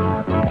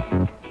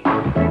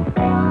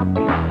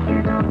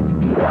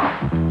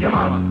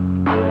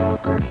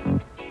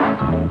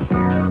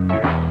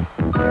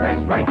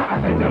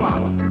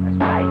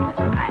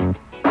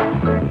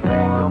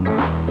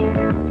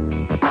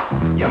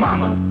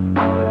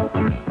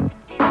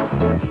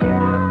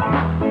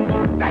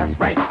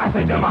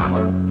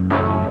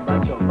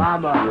 About your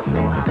mama.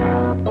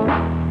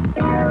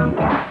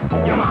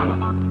 Your mama.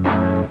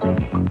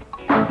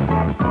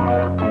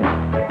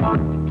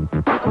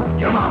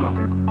 Your mama.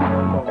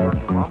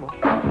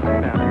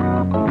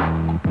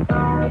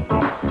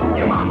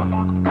 Your mama.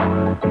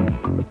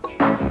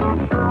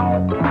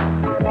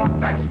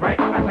 That's right,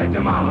 I said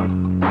your mama.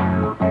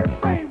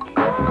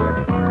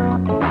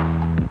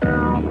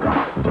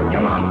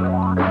 Your mama.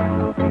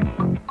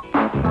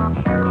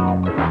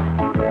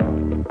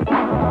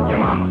 Your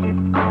mama.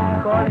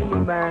 Calling you,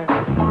 man.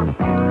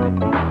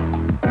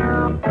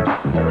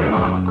 Your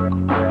mama.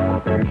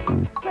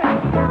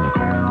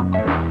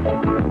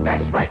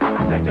 That's right, I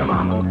said your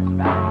mama.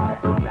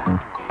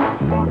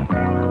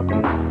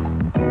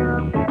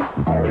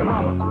 Your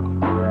mama.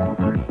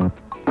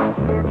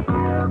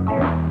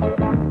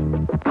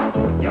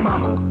 Your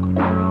mama.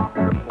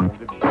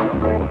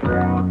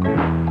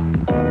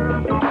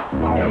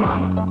 Your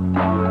mama.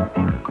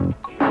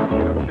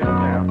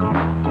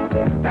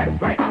 That's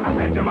right, I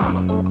said your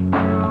mama.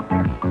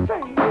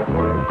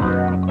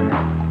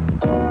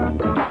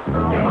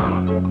 Your mama.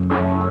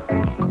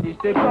 She's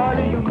still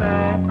calling you,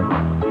 man.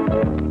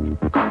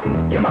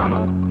 Your mama.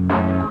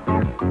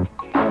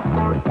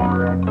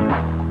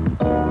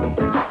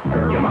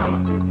 Your mama.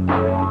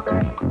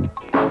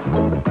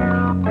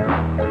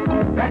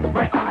 That's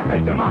right, I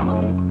said your mama.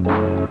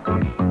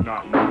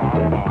 Not my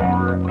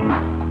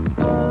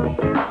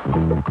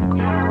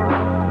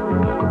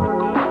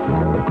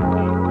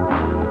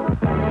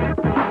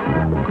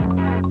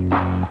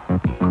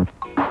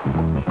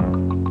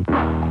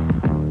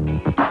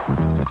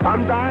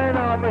I'm dying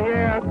over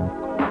here.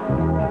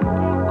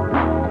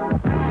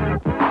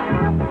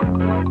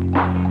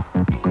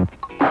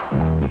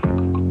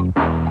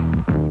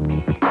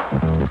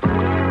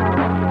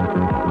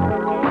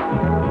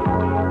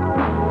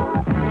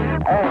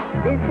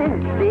 This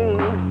is the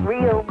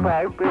real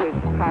Barbara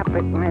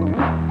Hopperman.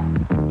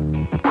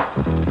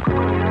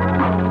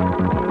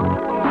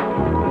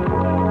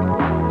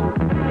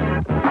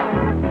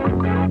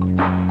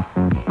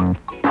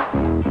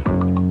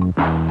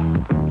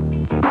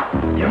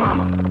 Your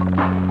mama.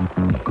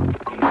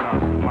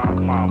 My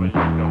mama, you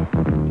know.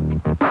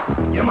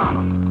 Your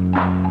mama.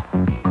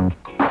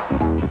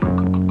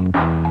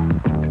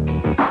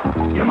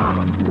 Your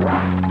mama.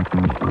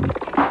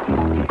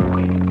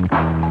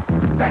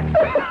 That's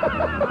your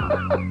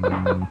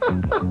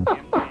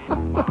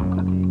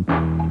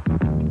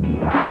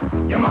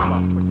mama.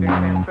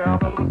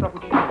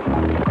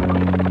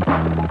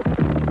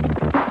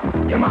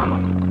 Your mama.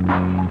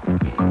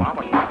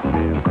 Mama,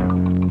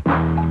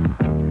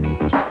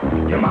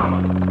 your mama.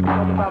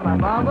 Talk about my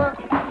mama?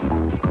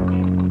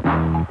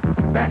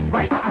 That's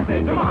right, I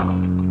said your mama.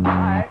 All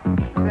right.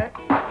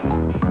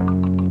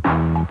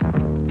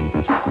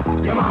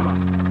 Your mama.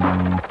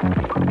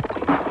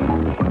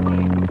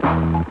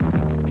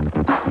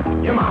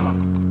 Your mama.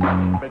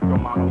 Bet your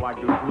mama like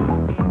your food.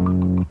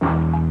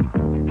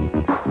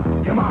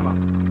 Your mama.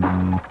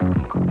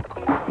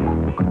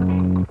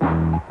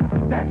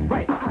 That's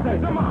right, I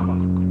said your mama.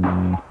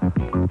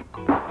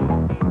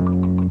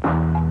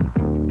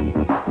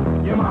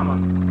 Your mama.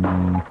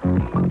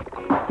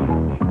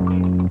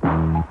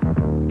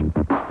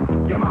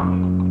 Your mama.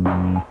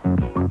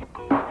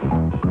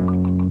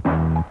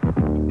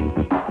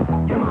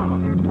 Your mama.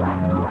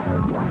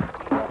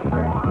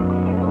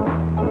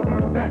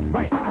 That's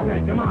right, I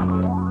said your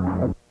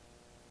mama.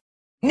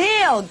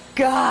 Neil,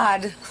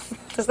 God!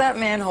 Does that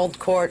man hold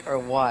court or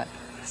what?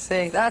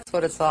 See, that's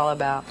what it's all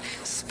about.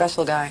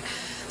 Special guy.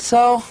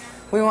 So,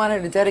 we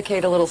wanted to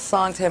dedicate a little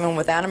song to him, and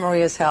with Anna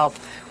Maria's help,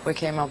 we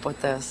came up with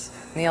this.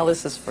 Neil,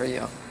 this is for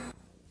you.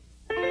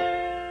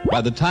 By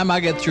the time I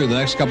get through the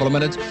next couple of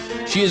minutes,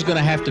 she is going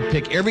to have to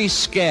pick every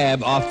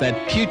scab off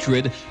that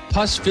putrid,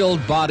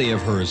 pus-filled body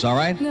of hers, all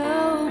right?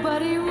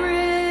 Nobody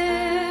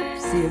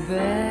rips you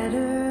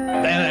better.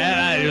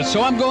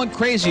 So I'm going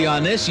crazy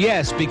on this,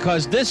 yes,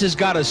 because this has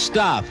got to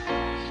stop.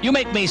 You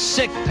make me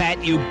sick,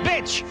 Pat, you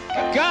bitch!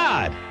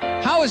 God!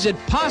 How is it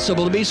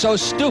possible to be so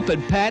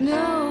stupid, Pat?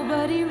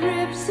 Nobody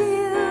rips you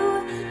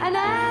an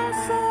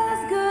ass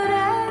as good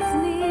as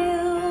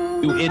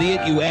Neil. You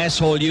idiot, you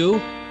asshole,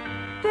 you.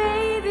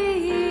 Baby,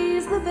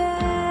 he's the best.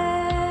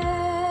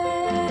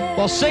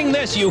 Well, sing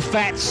this, you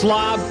fat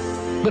slob.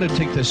 I'm going to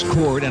take this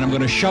cord and I'm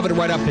going to shove it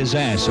right up his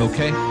ass,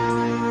 okay?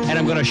 And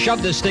I'm going to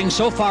shove this thing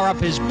so far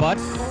up his butt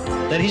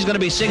that he's going to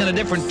be singing a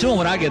different tune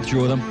when I get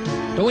through with him.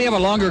 Don't we have a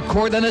longer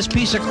cord than this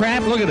piece of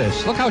crap? Look at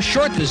this. Look how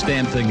short this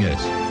damn thing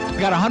is. We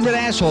got 100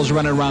 assholes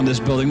running around this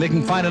building. They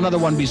can find another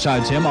one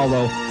besides him,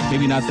 although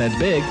maybe not that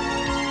big.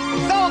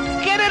 Go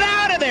get it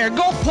out of there.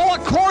 Go pull a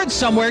cord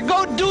somewhere.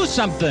 Go do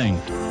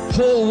something.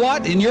 Pull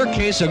what? In your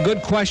case, a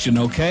good question,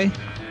 okay?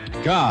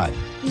 God.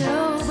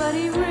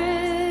 Nobody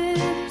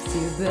rips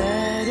you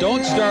better.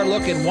 Don't start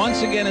looking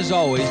once again, as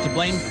always, to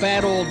blame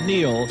fat old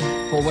Neil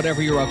for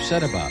whatever you're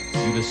upset about.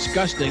 You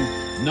disgusting,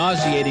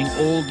 nauseating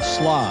old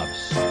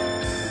slobs.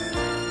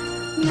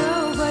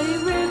 Nobody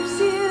rips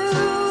you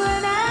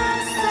an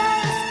ass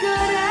as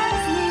good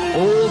as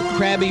Neil. Old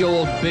crabby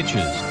old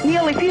bitches.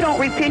 Neil, if you don't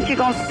repent, you're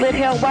going to split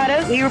hell wide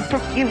open. Yeah,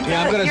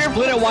 I'm going to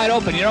split it wide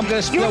open. You know, I'm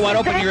going to split it wide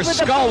open your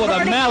skull with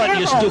a mallet,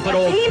 you stupid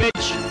old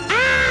bitch.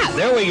 Ah!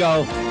 There we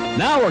go.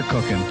 Now we're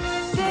cooking.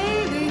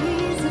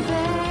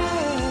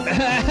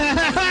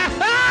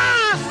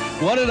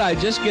 What did I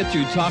just get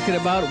through talking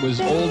about? It was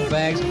old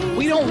bags.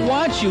 We don't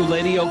want you,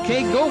 lady,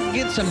 okay? Go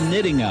get some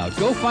knitting out.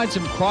 Go find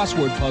some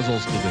crossword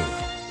puzzles to do.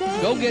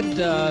 Go get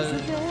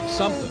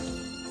something.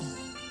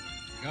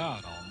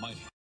 God almighty.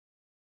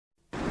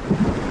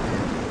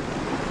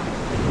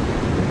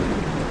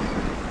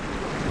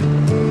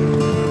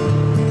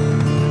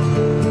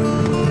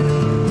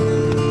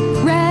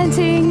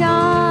 Ranting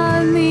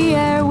on the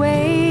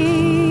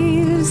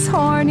airwaves,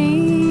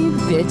 horny,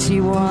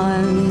 bitchy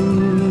one.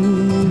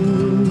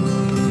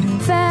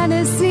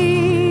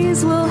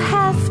 Fantasies will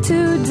have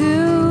to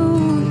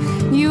do,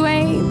 you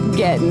ain't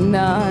getting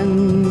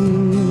none.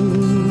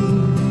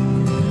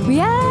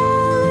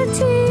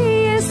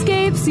 Reality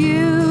escapes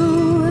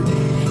you,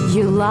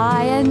 you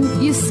lie and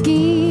you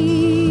scheme.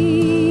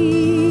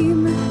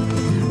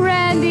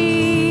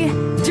 Randy,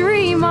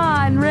 dream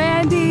on,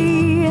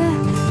 Randy,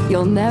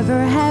 you'll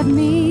never have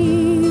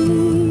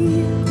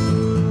me.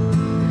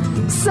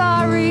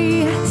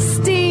 Sorry,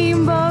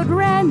 Steamboat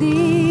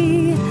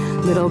Randy,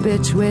 little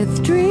bitch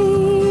with dreams.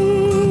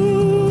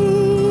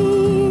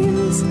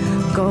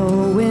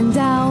 Going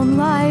down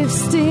life's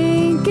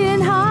stinking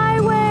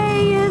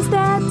highway is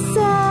that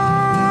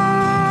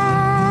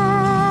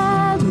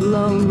sad,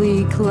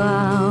 lonely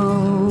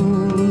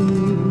clown.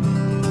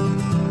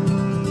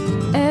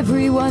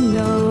 Everyone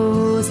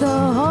knows the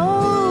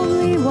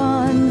only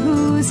one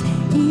whose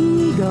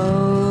ego's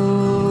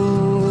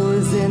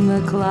in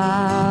the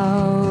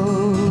clouds.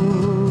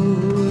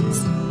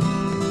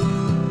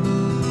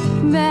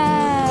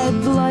 Mad,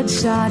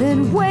 bloodshot,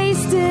 and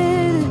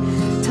wasted,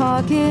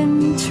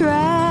 talking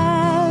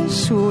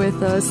trash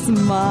with a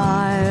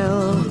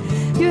smile.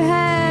 Your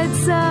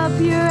head's up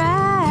your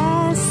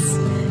ass,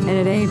 and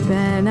it ain't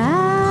been out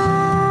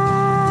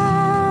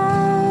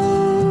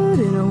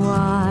in a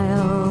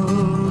while.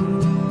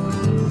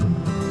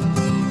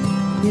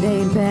 It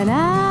ain't been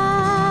out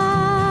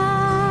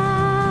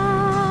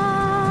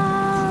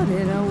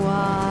in a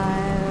while.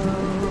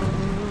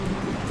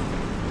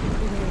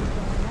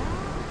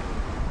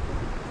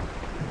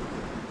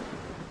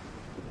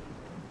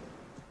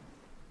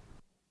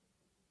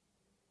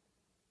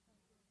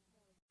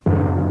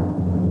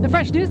 The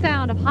fresh new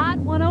sound of Hot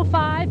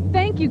 105.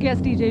 Thank you,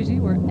 guest DJs.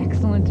 You were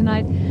excellent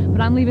tonight.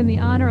 But I'm leaving the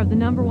honor of the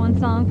 #1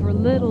 song for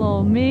little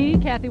old me,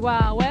 Kathy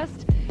Wild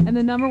West, and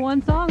the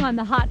 #1 song on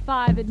the Hot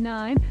 5 at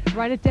 9.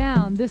 Write it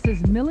down. This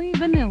is Milli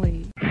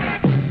Vanilli.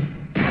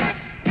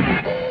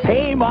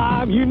 Hey,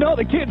 Mom, you know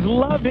the kids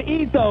love to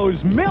eat those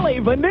Milli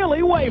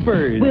Vanilli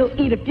wafers. We'll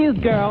eat a few,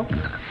 girl.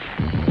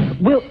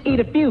 We'll eat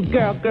a few,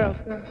 girl.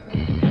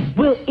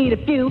 We'll eat a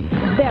few.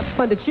 They're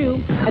fun to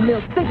chew, and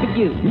they'll stick with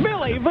you.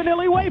 Milli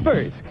Vanilli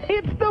wafers.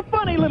 It's the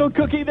funny little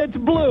cookie that's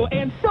blue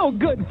and so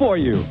good for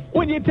you.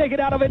 When you take it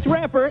out of its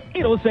wrapper,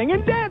 it'll sing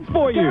and dance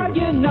for you. Girl,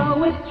 you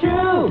know it's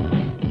true.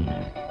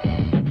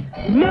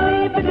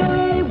 Milli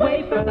Vanilli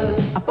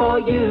wafers are for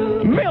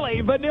you.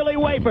 Milli Vanilli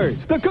wafers,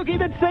 the cookie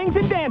that sings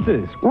and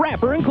dances,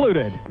 wrapper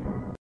included.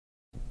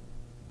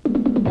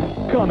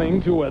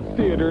 Coming to a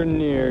theater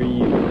near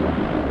you.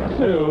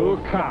 2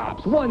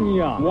 cops, 1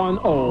 young, 1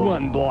 old,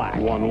 1 black,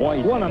 1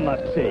 white, 1 on the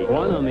take,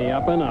 1 on the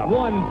up and up,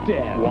 1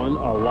 dead, 1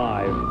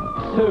 alive.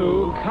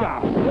 2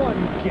 cops,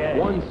 1 gay,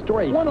 1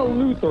 straight, 1 a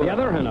Lutheran, the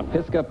other an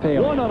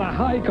Episcopalian, 1 on a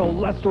high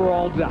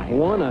cholesterol diet,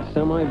 1 a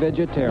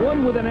semi-vegetarian,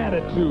 1 with an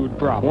attitude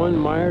problem, 1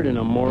 mired in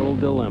a moral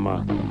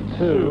dilemma.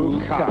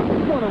 2 cops,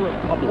 1 a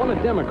Republican, 1 a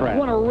Democrat,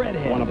 1 a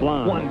redhead, 1 a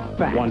blonde, 1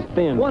 fat, 1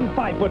 thin, 1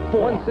 5'4",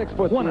 1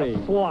 6'3", 1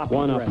 a sloppy,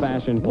 1 a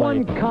fashion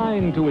plate, 1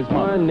 kind to his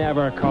mother, 1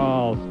 never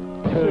calls.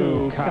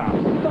 2 cops,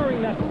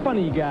 starring that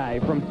funny guy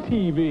from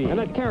TV. And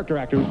that character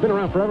actor who's been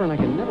around forever and I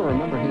can never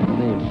remember his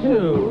name.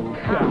 2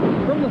 cops,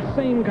 from the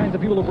same kinds of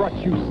people who brought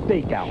you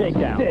Stakeout,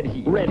 Shakedown, Dead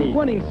Heat, Ready,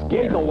 Running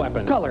Scared, Lethal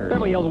Weapon, Colors,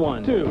 Beverly Hills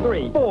 1, 2,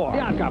 3, 4, The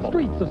Odd Couple,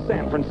 Streets of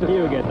San Francisco.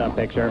 You get the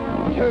picture.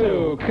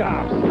 2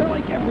 cops, they're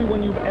like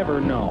everyone you've ever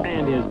known.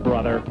 And his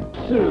brother.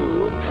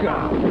 2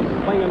 cops,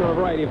 playing under a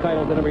variety of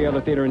titles at every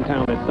other theater in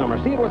town this summer.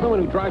 See it with someone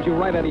who drives you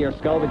right out of your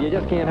skull, but you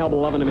just can't help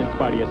loving him in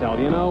spite of yourself,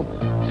 you know?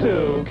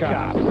 2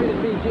 cops.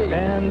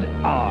 And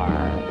R.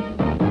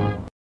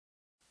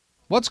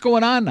 What's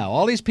going on now?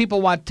 All these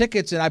people want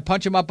tickets, and I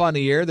punch them up on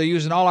the air. They're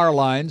using all our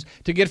lines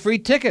to get free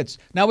tickets.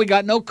 Now we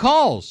got no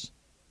calls.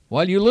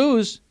 Well, you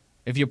lose.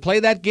 If you play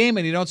that game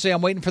and you don't say,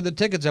 I'm waiting for the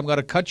tickets, I'm going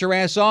to cut your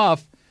ass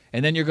off,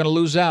 and then you're going to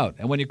lose out.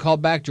 And when you call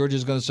back, George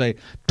is going to say,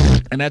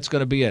 and that's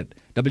going to be it.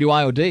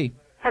 WIOD.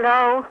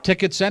 Hello?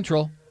 Ticket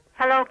Central.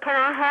 Hello, can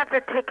I have the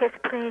tickets,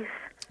 please?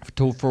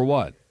 For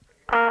what?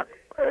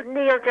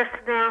 Neil just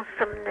announced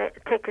some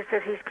tickets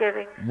that he's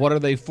giving. What are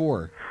they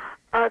for?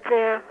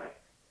 They're...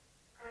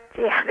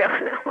 Gee, I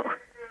don't know.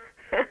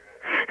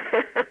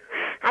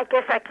 I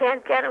guess I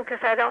can't get them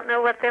because I don't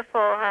know what they're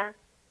for, huh?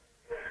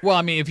 Well,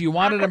 I mean, if you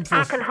wanted them for...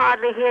 I can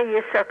hardly hear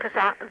you, sir, because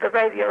the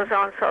radio's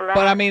on so loud.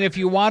 But, I mean, if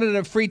you wanted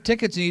them free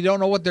tickets and you don't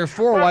know what they're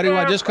for, why do you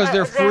want just because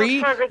they're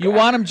free? You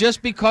want them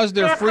just because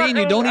they're free and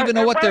you don't even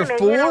know what they're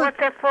for? You know what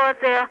they're for?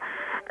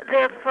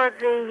 They're for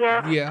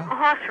the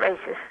horse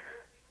races.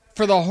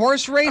 For the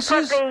horse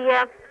races?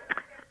 They're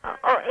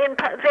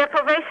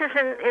for races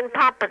in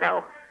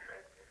Pompano.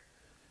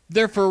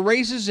 They're for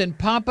races in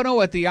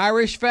Pompano at the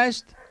Irish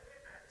Fest?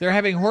 They're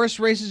having horse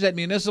races at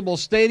Municipal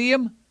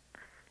Stadium?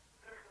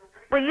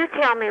 Well, you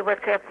tell me what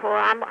they're for.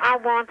 I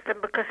want them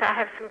because I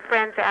have some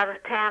friends out of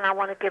town. I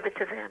want to give it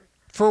to them.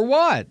 For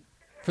what?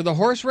 For the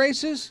horse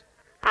races?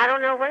 I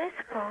don't know what it's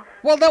for.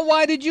 Well, then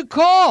why did you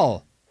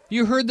call?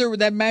 You heard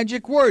that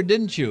magic word,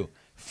 didn't you?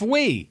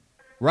 Fwee,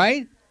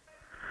 right?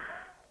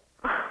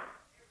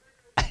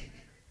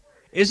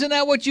 Isn't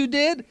that what you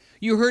did?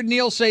 You heard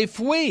Neil say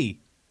fwee.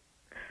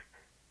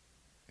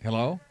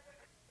 Hello?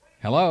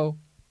 Hello?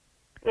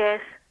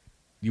 Yes.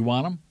 You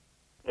want them?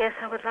 Yes,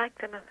 I would like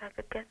them if I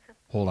could get them.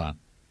 Hold on.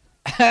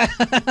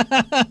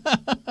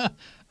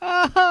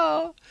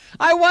 Oh,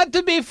 I want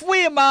to be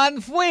fwee, man,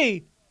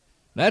 fwee.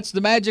 That's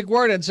the magic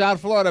word in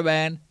South Florida,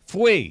 man.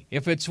 Fwee.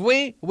 If it's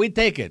fwee, we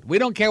take it. We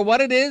don't care what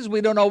it is.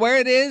 We don't know where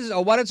it is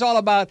or what it's all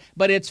about,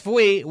 but it's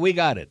fwee. We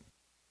got it.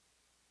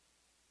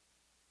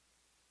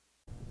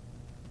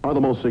 The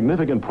most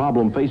significant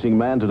problem facing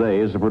man today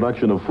is the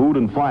production of food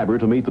and fiber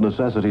to meet the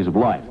necessities of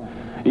life.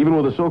 Even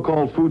with the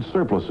so-called food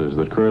surpluses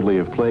that currently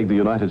have plagued the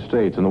United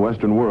States and the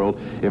Western world,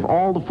 if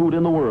all the food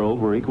in the world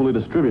were equally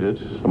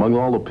distributed among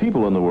all the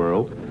people in the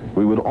world,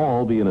 we would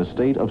all be in a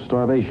state of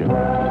starvation.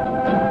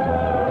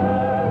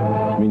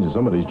 It means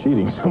somebody's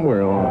cheating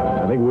somewhere.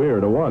 I think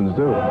we're the ones,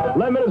 too.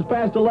 11 minutes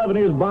past 11,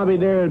 here's Bobby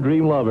Dare,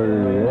 Dream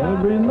Lover.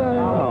 Every night.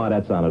 Oh,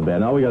 that sounded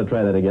bad. Now we got to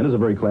try that again. This is a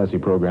very classy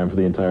program for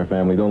the entire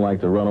family. Don't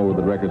like to run over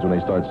the records when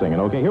they start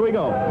singing. Okay, here we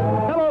go.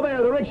 Hello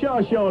there, the Rick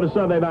Shaw Show to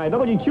Sunday night.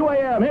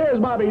 WQAM,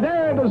 here's Bobby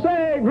Dare to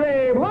say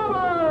Dream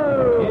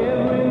Lover.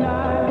 Every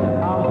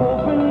night, I'm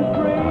hoping and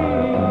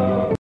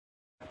praying.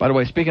 By the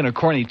way, speaking of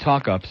corny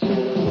talk-ups,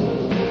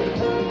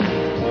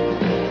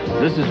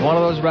 this is one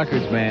of those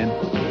records, man.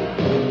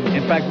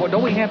 In fact,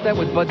 don't we have that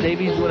with Bud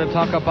Davies doing a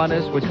talk-up on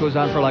this, which goes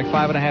on for like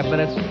 5.5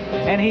 minutes?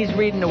 And he's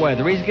reading the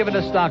weather. He's giving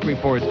the stock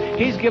reports.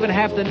 He's giving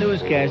half the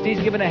newscast. He's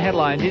giving the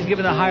headlines. He's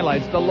giving the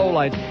highlights, the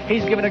lowlights.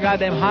 He's giving the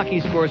goddamn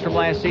hockey scores from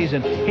last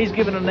season. He's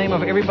giving the name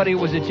of everybody who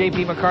was at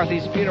J.P.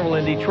 McCarthy's funeral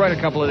in Detroit a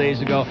couple of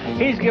days ago.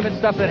 He's giving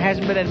stuff that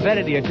hasn't been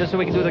invented yet just so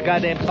we can do the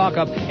goddamn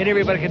talk-up and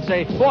everybody can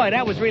say, boy,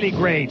 that was really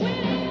great.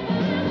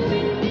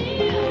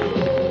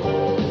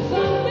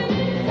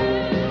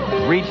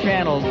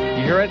 Rechanneled.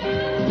 You hear it?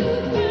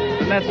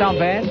 Doesn't that sound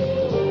bad?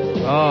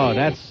 Oh,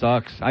 that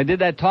sucks. I did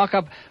that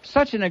talk-up,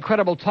 such an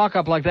incredible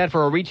talk-up like that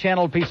for a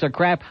rechanneled piece of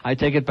crap. I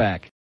take it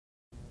back.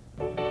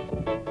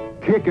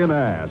 Kicking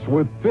ass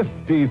with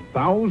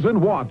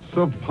 50,000 watts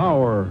of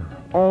power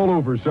all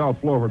over South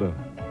Florida.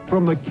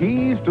 From the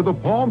Keys to the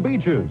Palm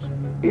Beaches,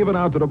 even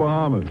out to the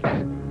Bahamas.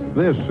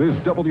 This is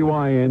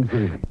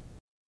WINZ.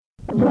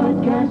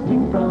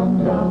 Broadcasting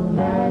from the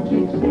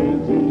Magic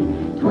City,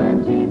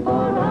 24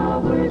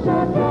 hours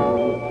a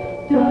day.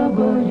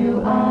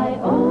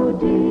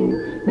 WIOD,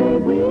 may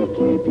we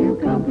keep you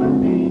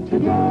company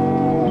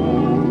today.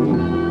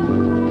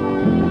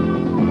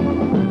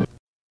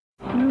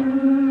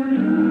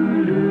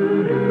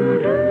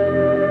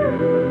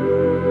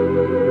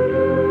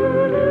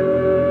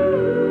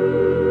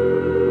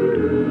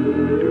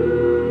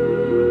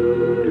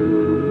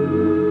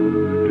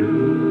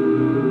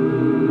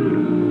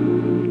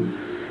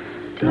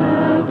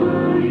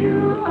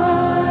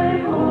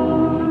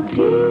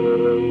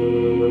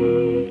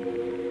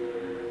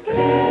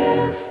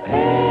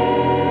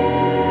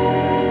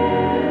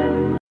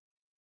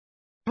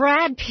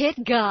 Brad Pitt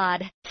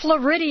God.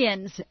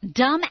 Floridians,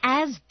 dumb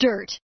as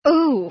dirt.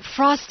 Ooh,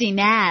 frosty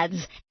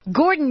nads.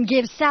 Gordon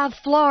gives South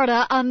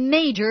Florida a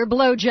major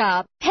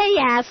blowjob. Hey,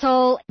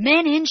 asshole.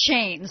 Men in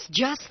chains,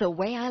 just the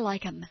way I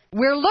like 'em.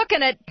 We're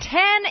looking at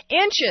 10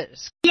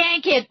 inches.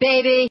 Yank it,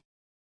 baby.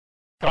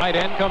 Tight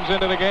end comes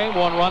into the game.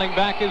 One running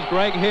back is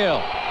Greg Hill.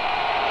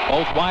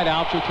 Both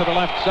wideouts are to the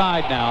left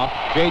side now.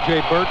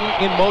 J.J. Burton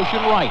in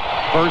motion right.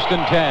 1st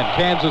and 10.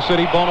 Kansas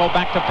City. Bono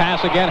back to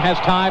pass again. Has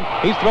time.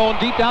 He's throwing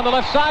deep down the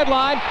left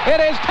sideline.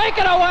 It is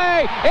taken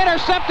away.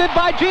 Intercepted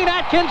by Gene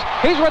Atkins.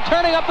 He's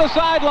returning up the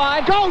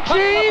sideline. Go,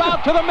 Gene!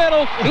 Out to the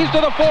middle. He's to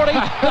the 40.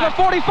 To the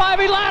 45.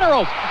 He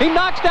laterals. He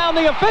knocks down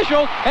the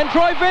official. And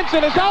Troy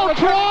Vincent is out.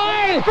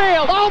 Troy!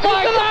 Field. Oh,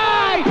 my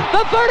God!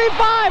 The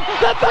 35.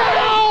 The 30.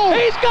 No!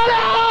 He's got it.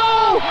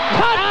 No!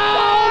 Touchdown!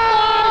 Oh,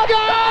 my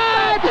God!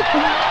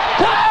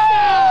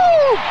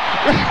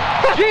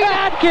 Gene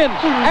Atkins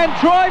and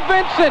Troy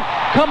Vincent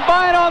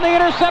combine on the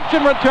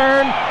interception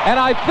return, and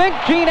I think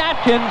Gene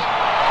Atkins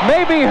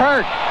may be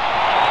hurt.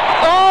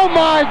 Oh,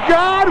 my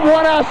God,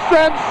 what a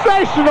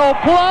sensational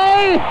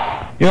play!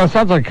 You know, it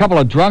sounds like a couple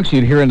of drunks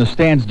you'd hear in the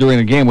stands during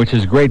the game, which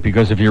is great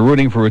because if you're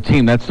rooting for a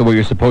team, that's the way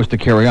you're supposed to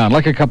carry on,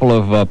 like a couple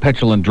of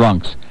petulant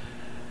drunks.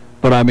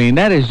 But, I mean,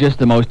 that is just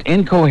the most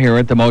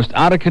incoherent, the most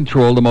out of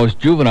control, the most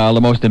juvenile,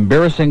 the most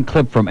embarrassing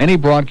clip from any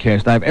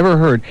broadcast I've ever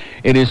heard.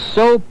 It is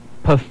so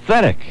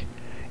pathetic.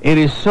 It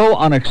is so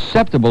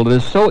unacceptable. It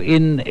is so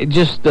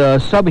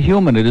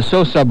subhuman. It is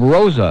so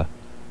sub-rosa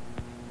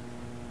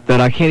that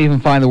I can't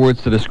even find the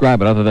words to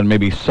describe it other than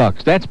maybe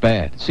sucks. That's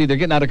bad. See, they're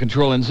getting out of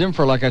control. And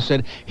Zimfer, like I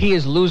said, he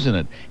is losing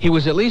it. He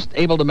was at least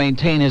able to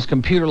maintain his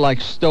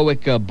computer-like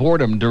stoic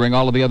boredom during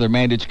all of the other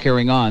Mandich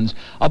carrying-ons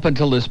up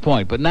until this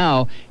point. But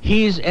now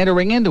he's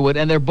entering into it,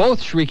 and they're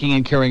both shrieking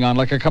and carrying on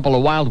like a couple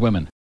of wild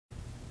women.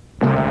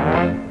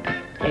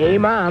 Hey,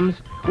 Moms,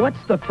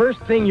 what's the first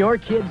thing your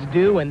kids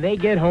do when they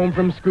get home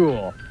from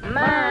school?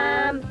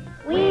 Mom,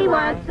 we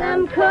want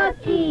some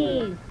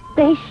cookies.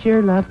 They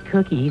sure love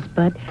cookies,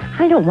 but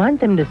I don't want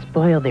them to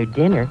spoil their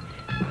dinner.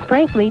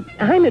 Frankly,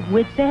 I'm at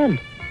wit's end.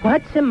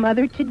 What's a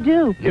mother to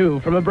do? New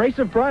from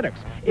Abrasive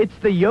Products. It's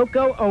the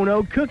Yoko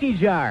Ono Cookie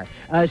Jar,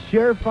 a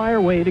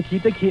surefire way to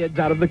keep the kids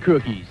out of the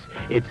cookies.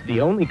 It's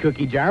the only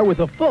cookie jar with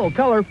a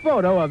full-color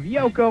photo of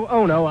Yoko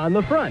Ono on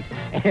the front.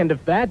 And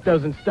if that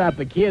doesn't stop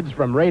the kids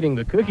from raiding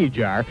the cookie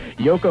jar,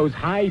 Yoko's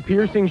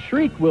high-piercing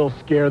shriek will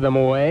scare them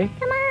away.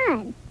 Come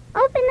on,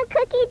 open the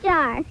cookie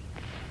jar.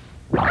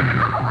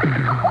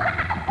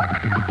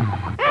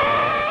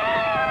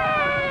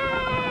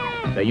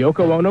 The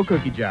Yoko Ono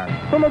Cookie Jar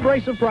from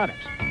Abrasive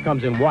Products.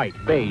 Comes in white,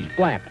 beige,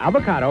 black,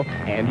 avocado,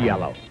 and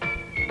yellow.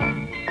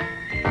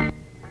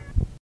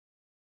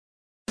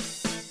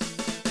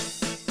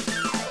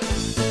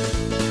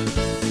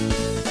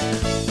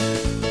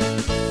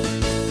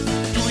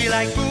 Do we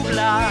like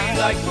Boogaloo? We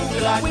like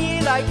Boogaloo.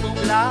 We like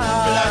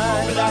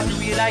Boogaloo. Do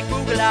we like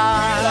Boogaloo? We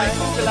like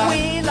Boogaloo.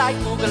 We like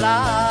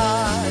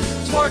Boogaloo.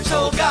 Sports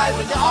old guy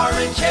with the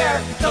orange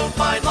hair. Don't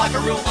mind locker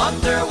room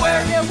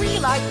underwear. Yeah, we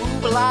like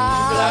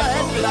Boogaloo.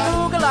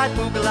 Boogaloo,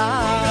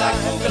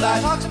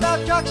 Boogaloo. Talks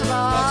about jocks a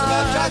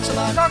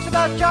lot. Talks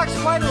about jocks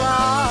quite a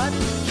lot.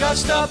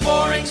 Just a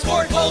boring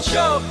sport bull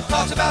show.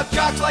 Talks about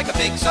jocks like a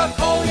big sun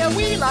pole. Yeah,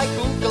 we like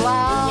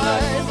Boogaloo.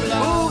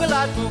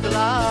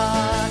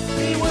 Boogaloo.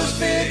 He was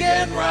big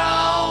and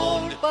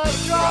round, but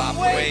dropped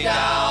way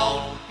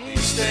down.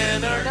 He's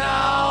thinner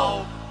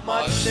now,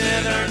 much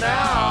thinner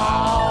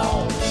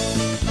now.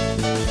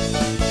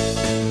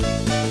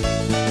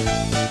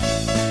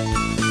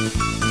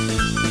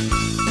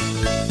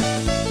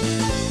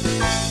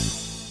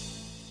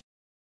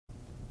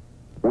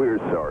 We're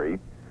sorry.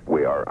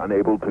 We are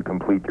unable to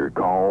complete your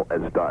call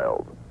as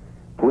dialed.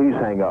 Please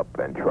hang up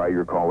and try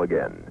your call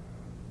again.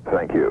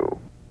 Thank you.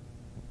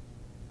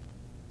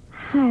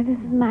 Hi, this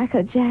is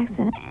Michael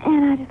Jackson,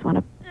 and I just want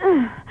to...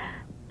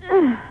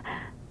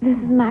 This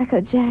is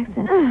Michael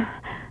Jackson.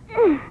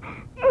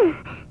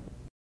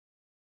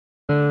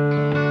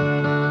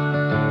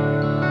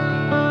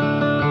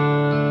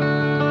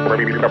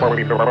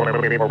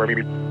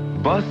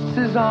 Busts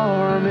his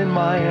arm in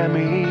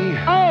Miami.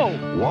 Oh!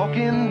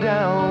 Walking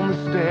down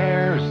the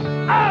stairs.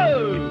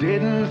 Oh! You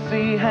didn't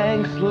see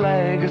Hank's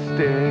leg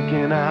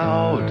sticking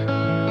out.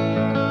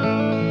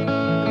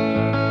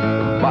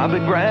 Bobby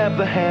grabbed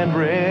the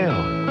handrail,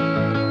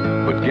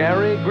 but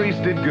Gary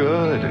greased it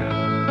good.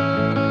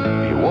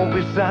 He won't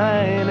be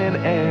signing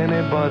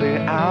anybody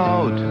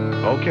out.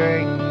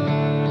 Okay.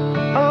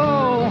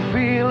 Oh,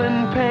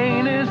 feeling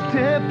pain is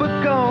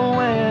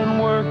typical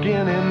and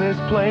working in this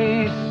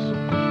place.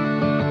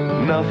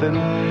 Nothing,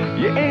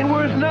 you ain't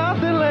worth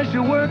nothing unless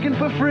you're working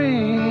for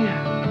free.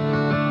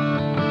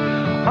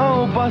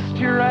 Oh, bust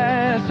your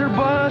ass or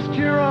bust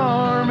your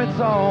arm, it's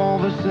all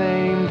the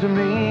same to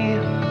me.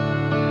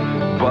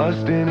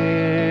 Busting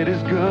it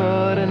is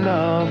good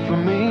enough for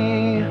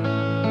me.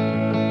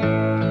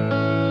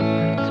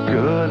 It's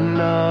good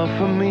enough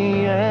for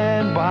me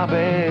and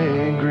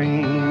Bobby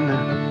Green.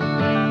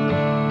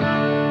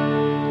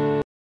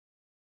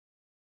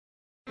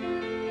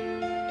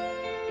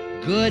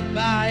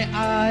 Goodbye,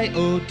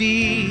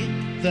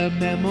 IOD, the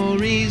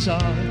memories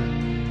are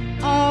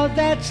all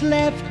that's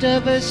left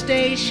of a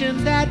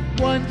station that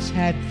once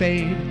had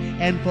fame,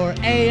 and for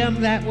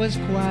AM that was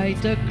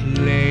quite a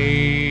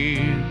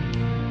claim.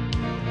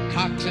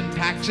 Cox and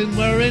Paxson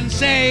were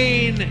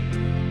insane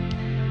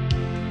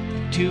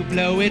to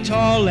blow it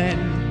all,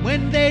 and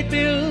when they'd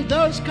build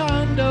those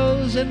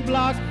condos and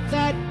block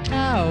that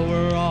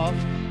tower off,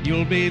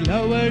 you'll be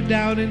lowered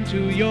down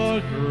into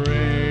your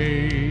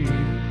grave.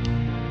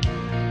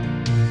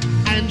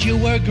 And you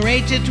were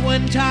great at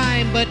one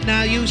time, but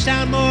now you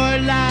sound more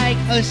like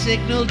a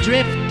signal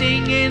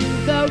drifting in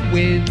the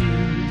wind.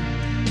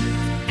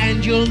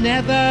 And you'll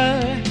never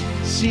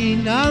see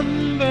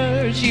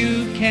numbers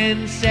you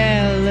can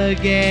sell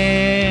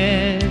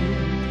again.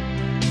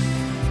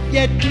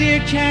 Yet Clear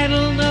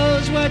Channel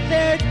knows what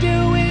they're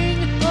doing,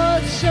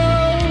 or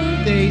so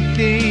they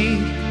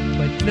think.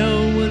 But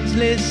no one's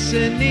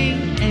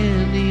listening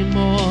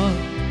anymore,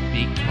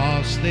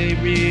 because they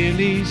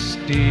really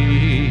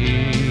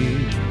stink.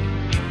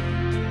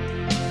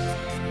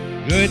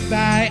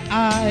 Goodbye,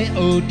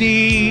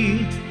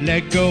 IOD,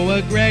 let go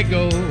of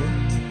Grego.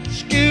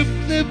 If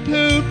the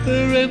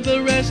pooper and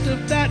the rest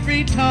of that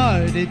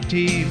retarded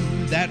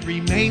team that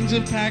remains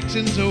of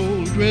Paxson's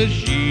old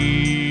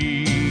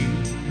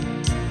regime.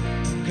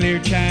 Clear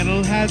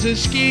Channel has a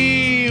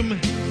scheme,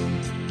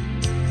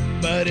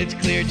 but it's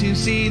clear to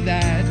see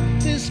that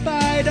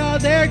despite all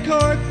their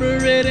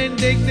corporate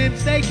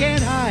indignance, they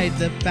can't hide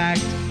the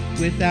fact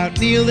without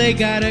Neil they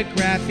got a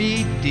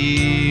crappy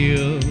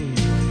deal.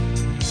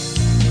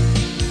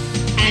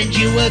 And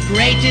you were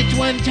great at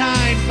one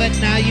time, but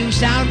now you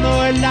sound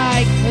more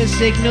like a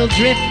signal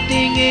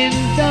drifting in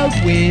the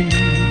wind.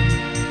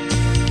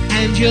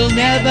 And you'll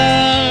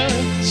never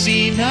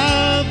see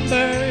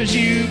numbers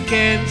you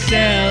can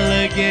sell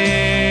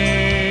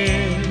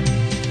again.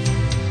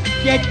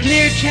 Yet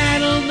Clear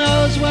Channel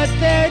knows what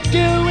they're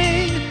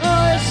doing,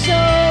 or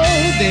so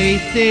they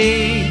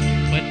think.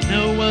 But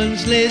no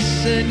one's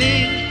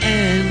listening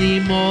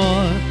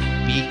anymore,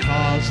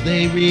 because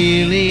they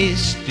really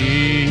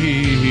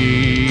stink.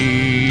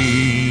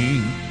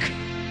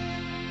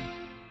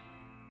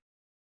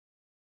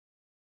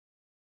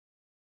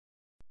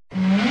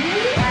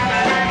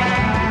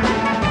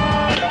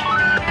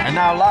 And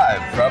now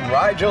live from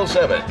Rigel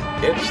 7,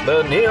 it's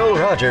the Neil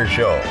Rogers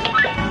Show.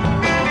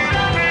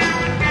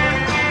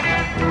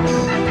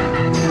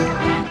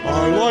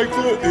 I like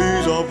the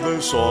ease of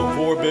this song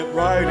for bit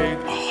writing.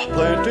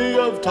 Plenty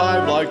of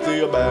time like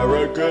the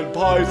American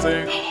Pie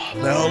thing.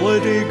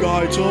 Melody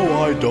guide so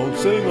I don't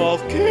sing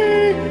off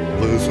key.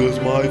 This is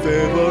my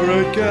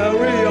favorite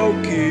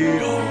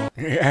karaoke.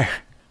 Yeah,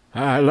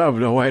 I love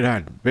the way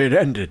that bit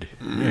ended.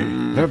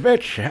 The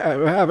bits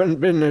haven't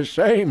been the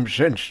same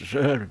since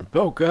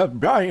Boca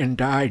Brian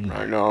died.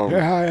 I know.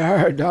 Yeah, I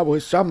heard that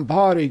was some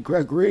party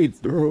Greg Reed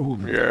threw.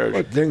 Yes.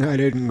 Good thing I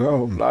didn't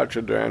go. Lots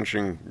of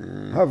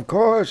dancing. Of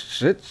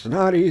course, it's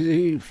not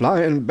easy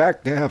flying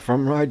back there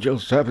from Rigel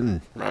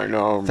 7. I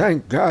know.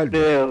 Thank God.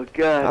 Oh,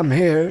 God. I'm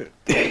here.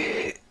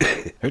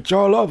 It's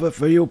all over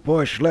for you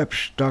poor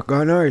schleps stuck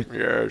on Earth.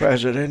 Yes.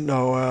 President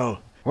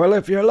Noel. Well,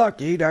 if you're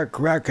lucky, that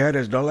crackhead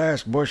is the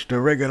last Bush to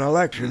rig an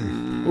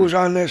election. Who's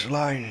on this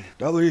line?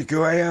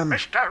 WQAM?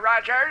 Mr.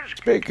 Rogers?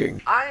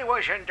 Speaking. I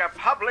was in the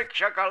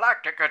Publica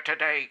Galactica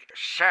today,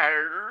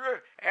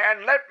 sir,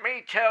 and let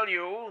me tell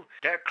you,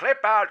 the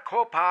clip-out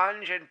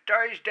coupons in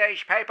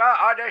Thursday's paper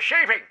are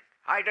deceiving.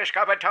 I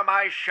discovered to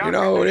my shock You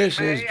know who this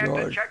dismay is, at the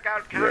George.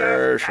 checkout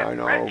counter Yes, I that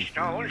know.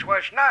 Redstones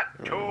was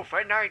not 2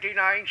 for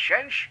 99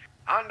 cents.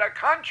 On the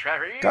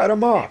contrary, Cut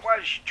 'em off. it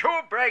was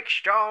 2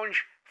 breakstones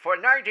for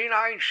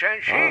 99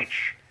 cents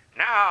each.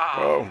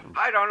 Now,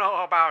 I don't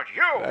know about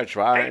you. That's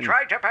fine. They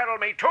tried to peddle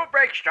me 2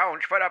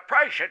 breakstones for the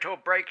price of 2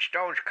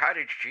 breakstones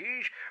cottage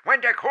cheese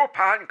when the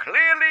coupon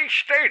clearly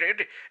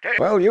stated that...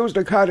 Well, use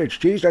the cottage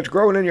cheese that's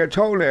growing in your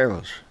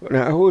toenails.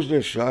 Now, who's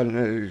this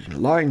on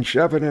line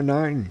 7 and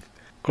 9?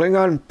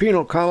 Klingon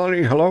Penal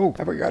Colony, hello?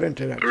 Have we got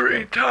into that?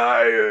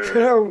 Retired.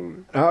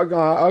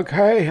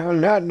 Okay,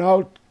 on that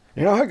note,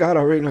 I gotta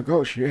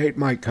renegotiate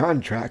my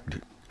contract.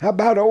 How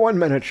about a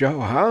 1-minute show,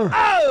 huh?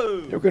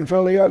 Oh! You can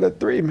fill the other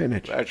 3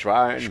 minutes. That's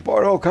fine.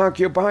 Sportal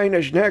Concubine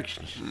is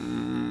next.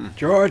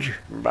 George?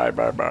 Bye.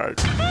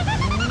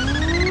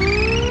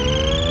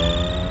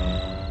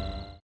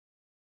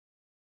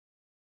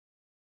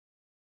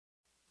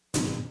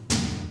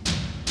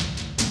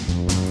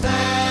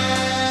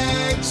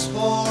 Thanks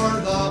for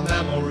the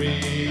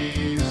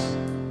memories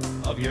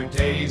of your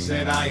days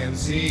at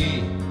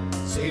INC,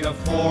 Zeta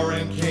 4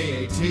 and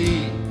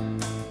KAT.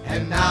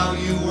 And now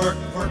you work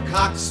for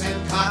Cox,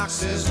 and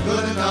Cox is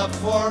good enough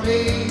for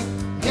me.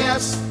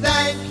 Yes,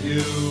 thank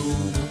you,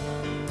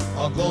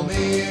 Uncle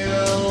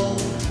Neil.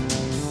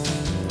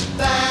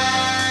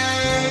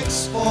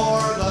 Thanks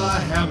for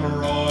the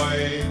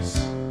hemorrhoids.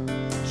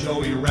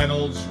 Joey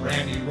Reynolds,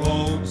 Randy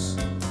Rhodes,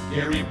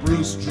 Gary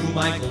Bruce, Drew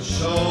Michaels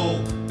Show,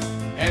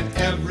 and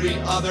every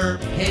other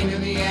pain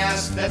in the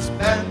ass that's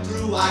been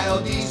through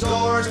IOD's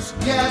doors.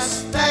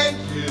 Yes, thank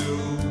you,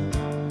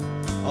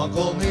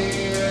 Uncle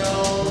Neil.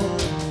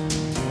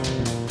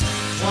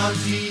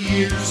 20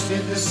 years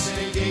in the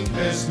singing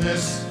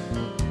business,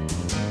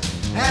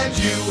 and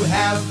you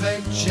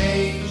haven't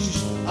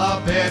changed a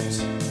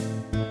bit.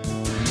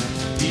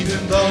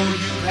 Even though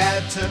you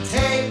had to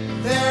take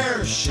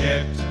their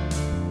shit.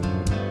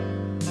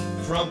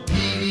 From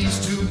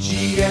PDs to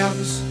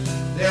GMs,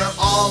 they're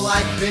all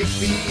like big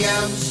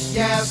BMs.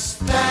 Yes,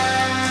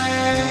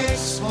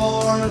 thanks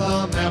for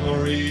the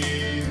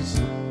memories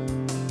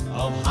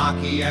of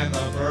hockey and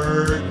the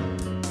bird.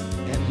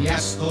 And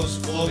yes, those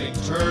floating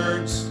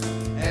turds.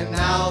 And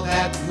now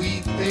that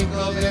we think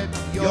of it,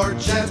 your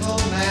gentle,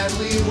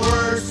 manly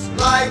words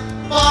like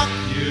fuck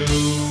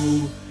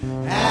you